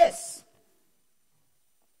believe this.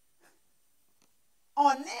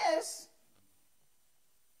 On this,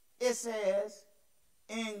 it says,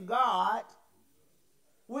 in God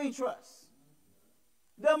we trust.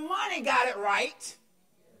 The money got it right,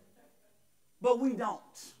 but we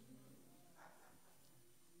don't.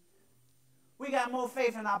 We got more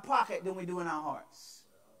faith in our pocket than we do in our hearts.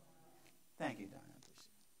 Thank you, Don.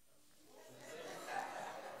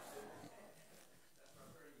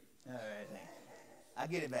 All right, thank you. I'll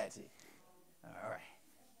get it back to you. All right.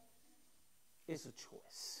 It's a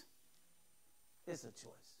choice. It's a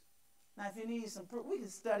choice. Now, if you need some proof, we can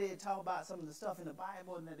study and talk about some of the stuff in the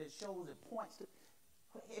Bible and that it shows, it points to.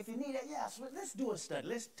 If you need it, yes, let's do a study.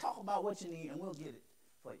 Let's talk about what you need and we'll get it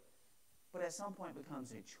for you. But at some point it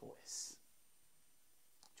becomes a choice.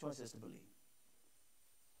 Choice is to believe.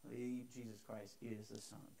 Believe Jesus Christ is the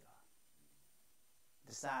Son of God.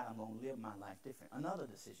 Decide I'm going to live my life different. Another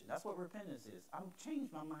decision. That's what repentance is. I've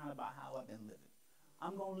changed my mind about how I've been living.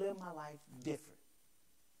 I'm going to live my life different.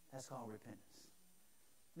 That's called repentance.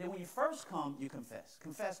 Then when you first come, you confess.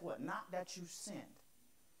 Confess what? Not that you sinned.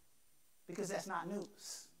 Because that's not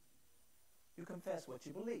news. You confess what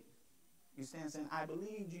you believe. You stand saying, I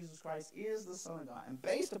believe Jesus Christ is the Son of God. And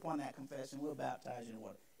based upon that confession, we'll baptize you in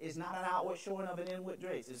water. It's not an outward showing of an inward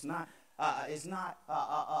grace. It's not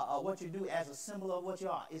what you do as a symbol of what you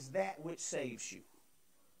are. It's that which saves you.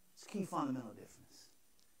 It's a key fundamental difference.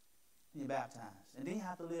 You're baptized. And then you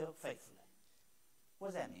have to live faithfully. What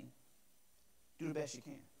does that mean? Do the best you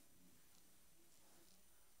can.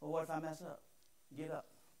 Well, what if I mess up? Get up.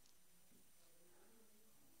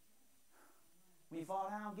 When you fall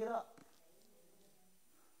down, get up.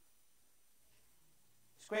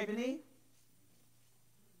 Scrape your knee.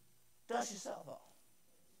 Dust yourself off.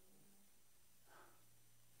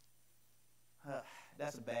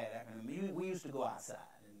 That's a bad acronym. We used to go outside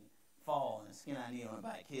and fall and skin our knee on the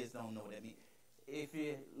bike. Kids don't know what that means. If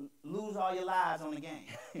you lose all your lives on the game,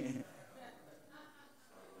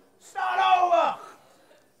 start over.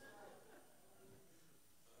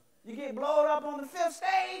 You get blowed up on the 5th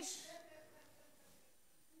stage.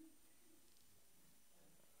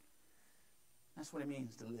 That's what it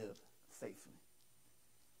means to live faithfully.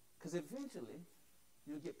 Because eventually,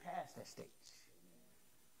 you'll get past that stage.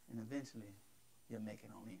 And eventually, you'll make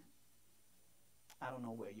it on in. I don't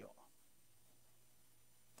know where you are.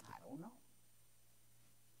 I don't know.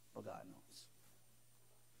 But God knows.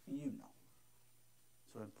 And you know.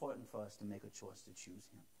 important for us to make a choice to choose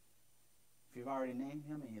him. If you've already named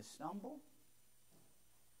him and you stumble,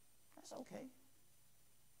 that's okay.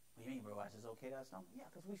 What do you mean, Brother Watts, it's okay that I stumble? Yeah,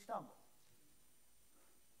 because we stumble.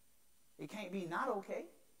 It can't be not okay,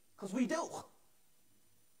 because we do.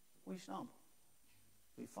 We stumble.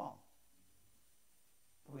 We fall.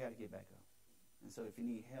 But we got to get back up. And so if you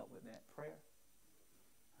need help with that prayer,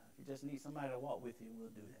 if you just need somebody to walk with you, we'll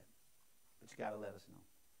do that. But you got to let us know.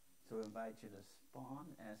 So we invite you to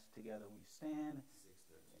respond as together we stand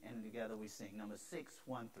and together we sing. Number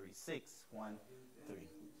 613. 613.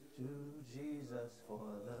 To Jesus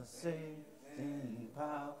for the saving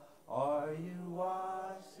power. Are you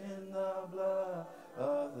washed in the blood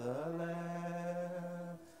of the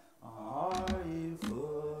Lamb? Are you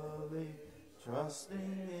fully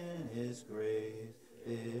trusting in his grace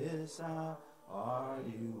this hour? Are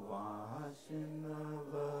you washed in the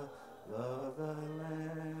blood of the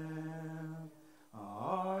Lamb?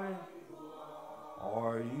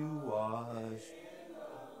 Are you washed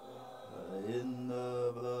in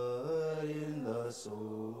the blood, in the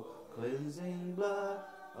soul cleansing blood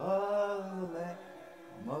of the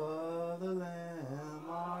Lamb, of the Lamb?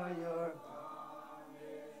 Are your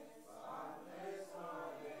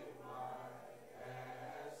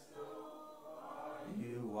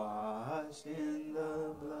you washed in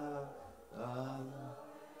the blood of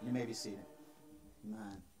the... You may be seated.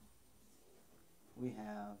 Amen. We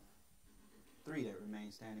have 3 that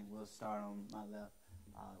remain standing. We'll start on my left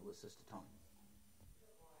with Sister Tony.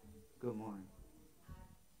 Good morning.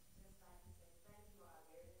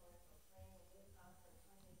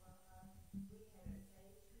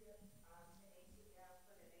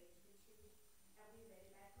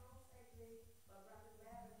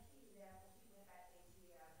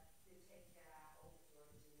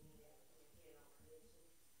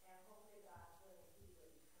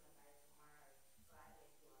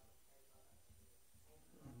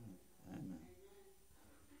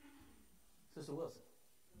 Sister Wilson.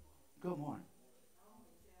 Good morning.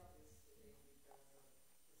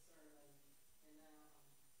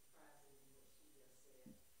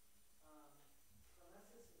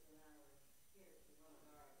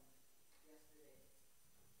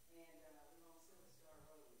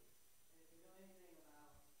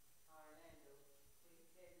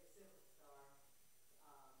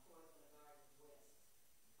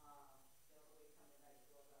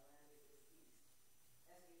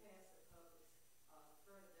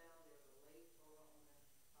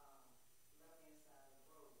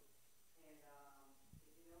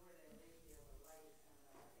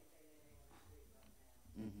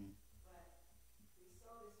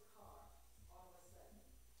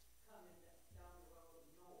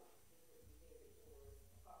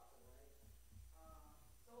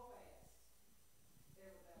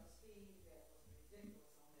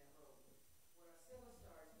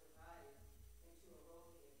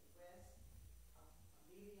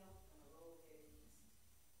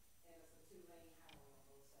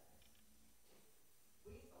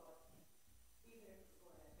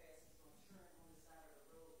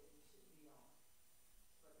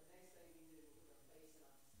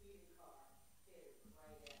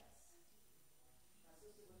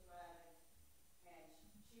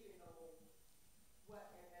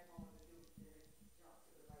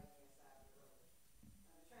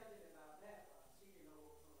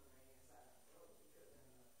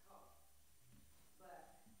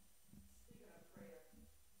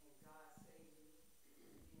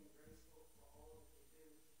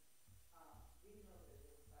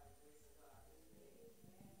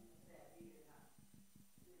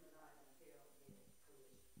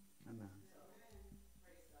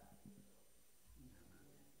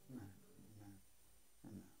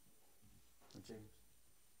 James.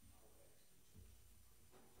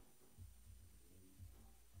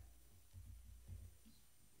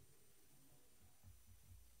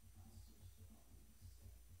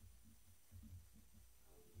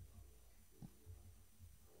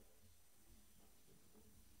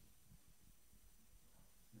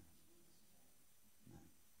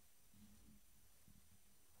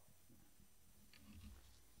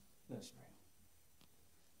 Let's pray.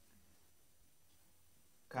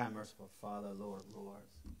 Kind, merciful Father, Lord, Lords,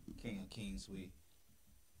 King of Kings, we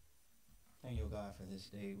thank you, God, for this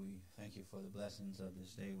day. We thank you for the blessings of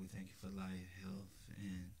this day. We thank you for life, health,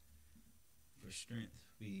 and for strength.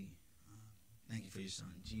 We thank you for your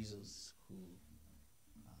Son, Jesus, who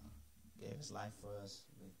gave his life for us.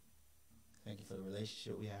 We thank you for the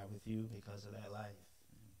relationship we have with you because of that life.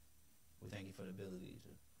 And we thank you for the ability to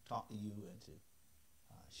talk to you and to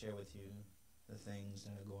share with you the things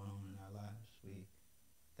that are going on in our lives. We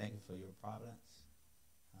thank you for your providence.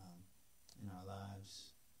 in our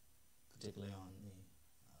lives, particularly on the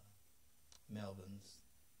Melvin's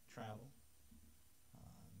travel.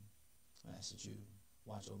 I ask that you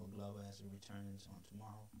watch over Glover as he returns on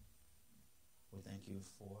tomorrow. We thank you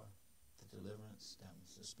for the deliverance that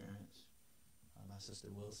was experienced by Sister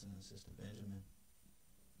Wilson and Sister Benjamin.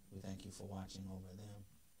 We thank you for watching over them.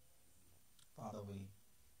 Father, we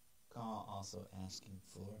call also asking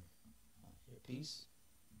for your peace,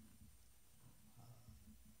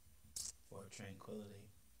 for tranquility,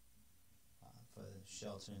 for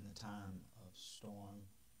shelter in the time of storm,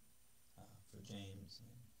 for James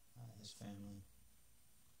and his family,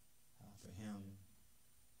 for him,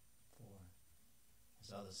 for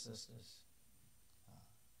his other sisters,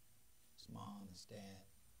 his mom, his dad,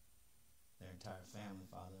 their entire family,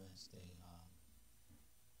 Father, as they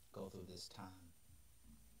go through this time.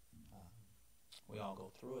 We all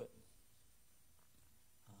go through it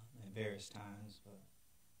at various times, but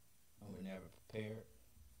we're never prepared.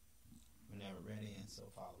 We're never ready, and so,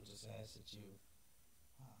 Father, we just ask that you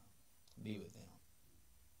be with them.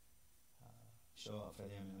 Show up for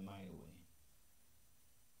them in a mighty way.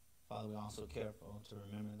 Father, we're also careful to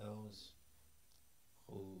remember those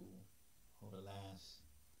who, over the last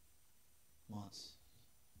months,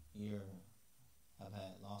 year, have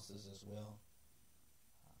had losses as well.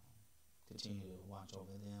 Continue to watch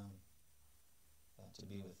over them, to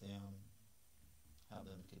be with them, help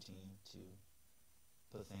them continue to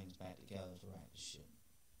put things back together to right the ship.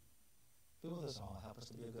 Be with us all. Help us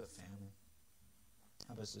to be a good family.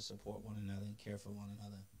 Help us to support one another and care for one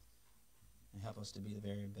another. And help us to be the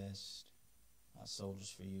very best soldiers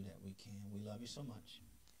for you that we can. We love you so much.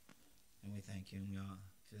 And we thank you. And we all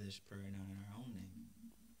for this prayer not in our own name,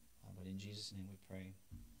 but in Jesus' name we pray.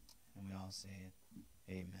 And we all say it.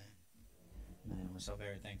 Amen. Amen. We're so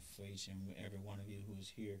very thankful for each and every one of you who is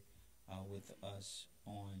here with us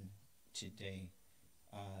on today.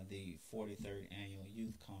 The 43rd Annual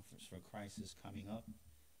Youth Conference for Christ is coming up.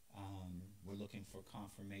 We're looking for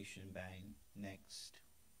confirmation by next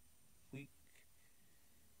week,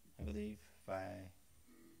 I believe. By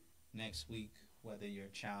next week, whether your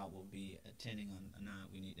child will be attending or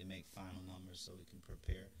not, we need to make final numbers so we can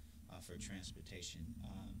prepare for transportation.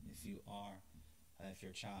 If you are, if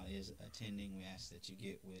your child is attending, we ask that you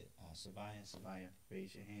get with Savaya. Savaya,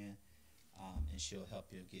 raise your hand, and she'll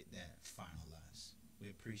help you get that finalized. We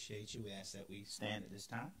appreciate you. We ask that we stand at this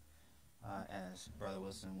time as Brother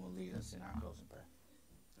Wilson will lead us in our closing prayer.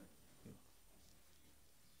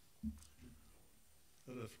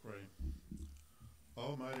 Let us pray.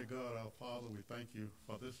 Almighty God, our Father, we thank you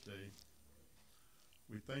for this day.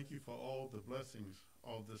 We thank you for all the blessings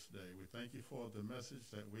of this day. We thank you for the message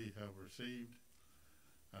that we have received,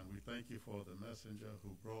 and we thank you for the messenger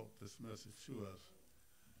who brought this message to us.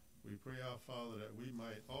 We pray, our Father, that we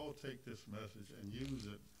might all take this message and use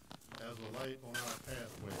it as a light on our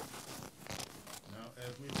pathway. Now,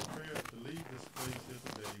 as we prepare to leave this place here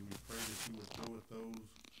today, we pray that you would go with those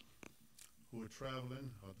who are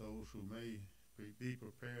traveling or those who may be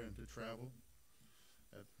preparing to travel,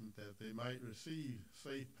 that they might receive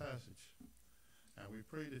safe passage. And we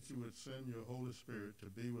pray that you would send your Holy Spirit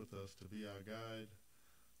to be with us, to be our guide,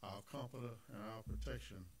 our comforter, and our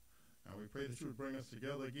protection. And we pray that you would bring us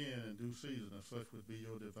together again in due season, and such would be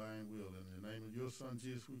your divine will. In the name of your Son,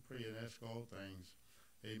 Jesus, we pray and ask all things.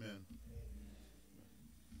 Amen.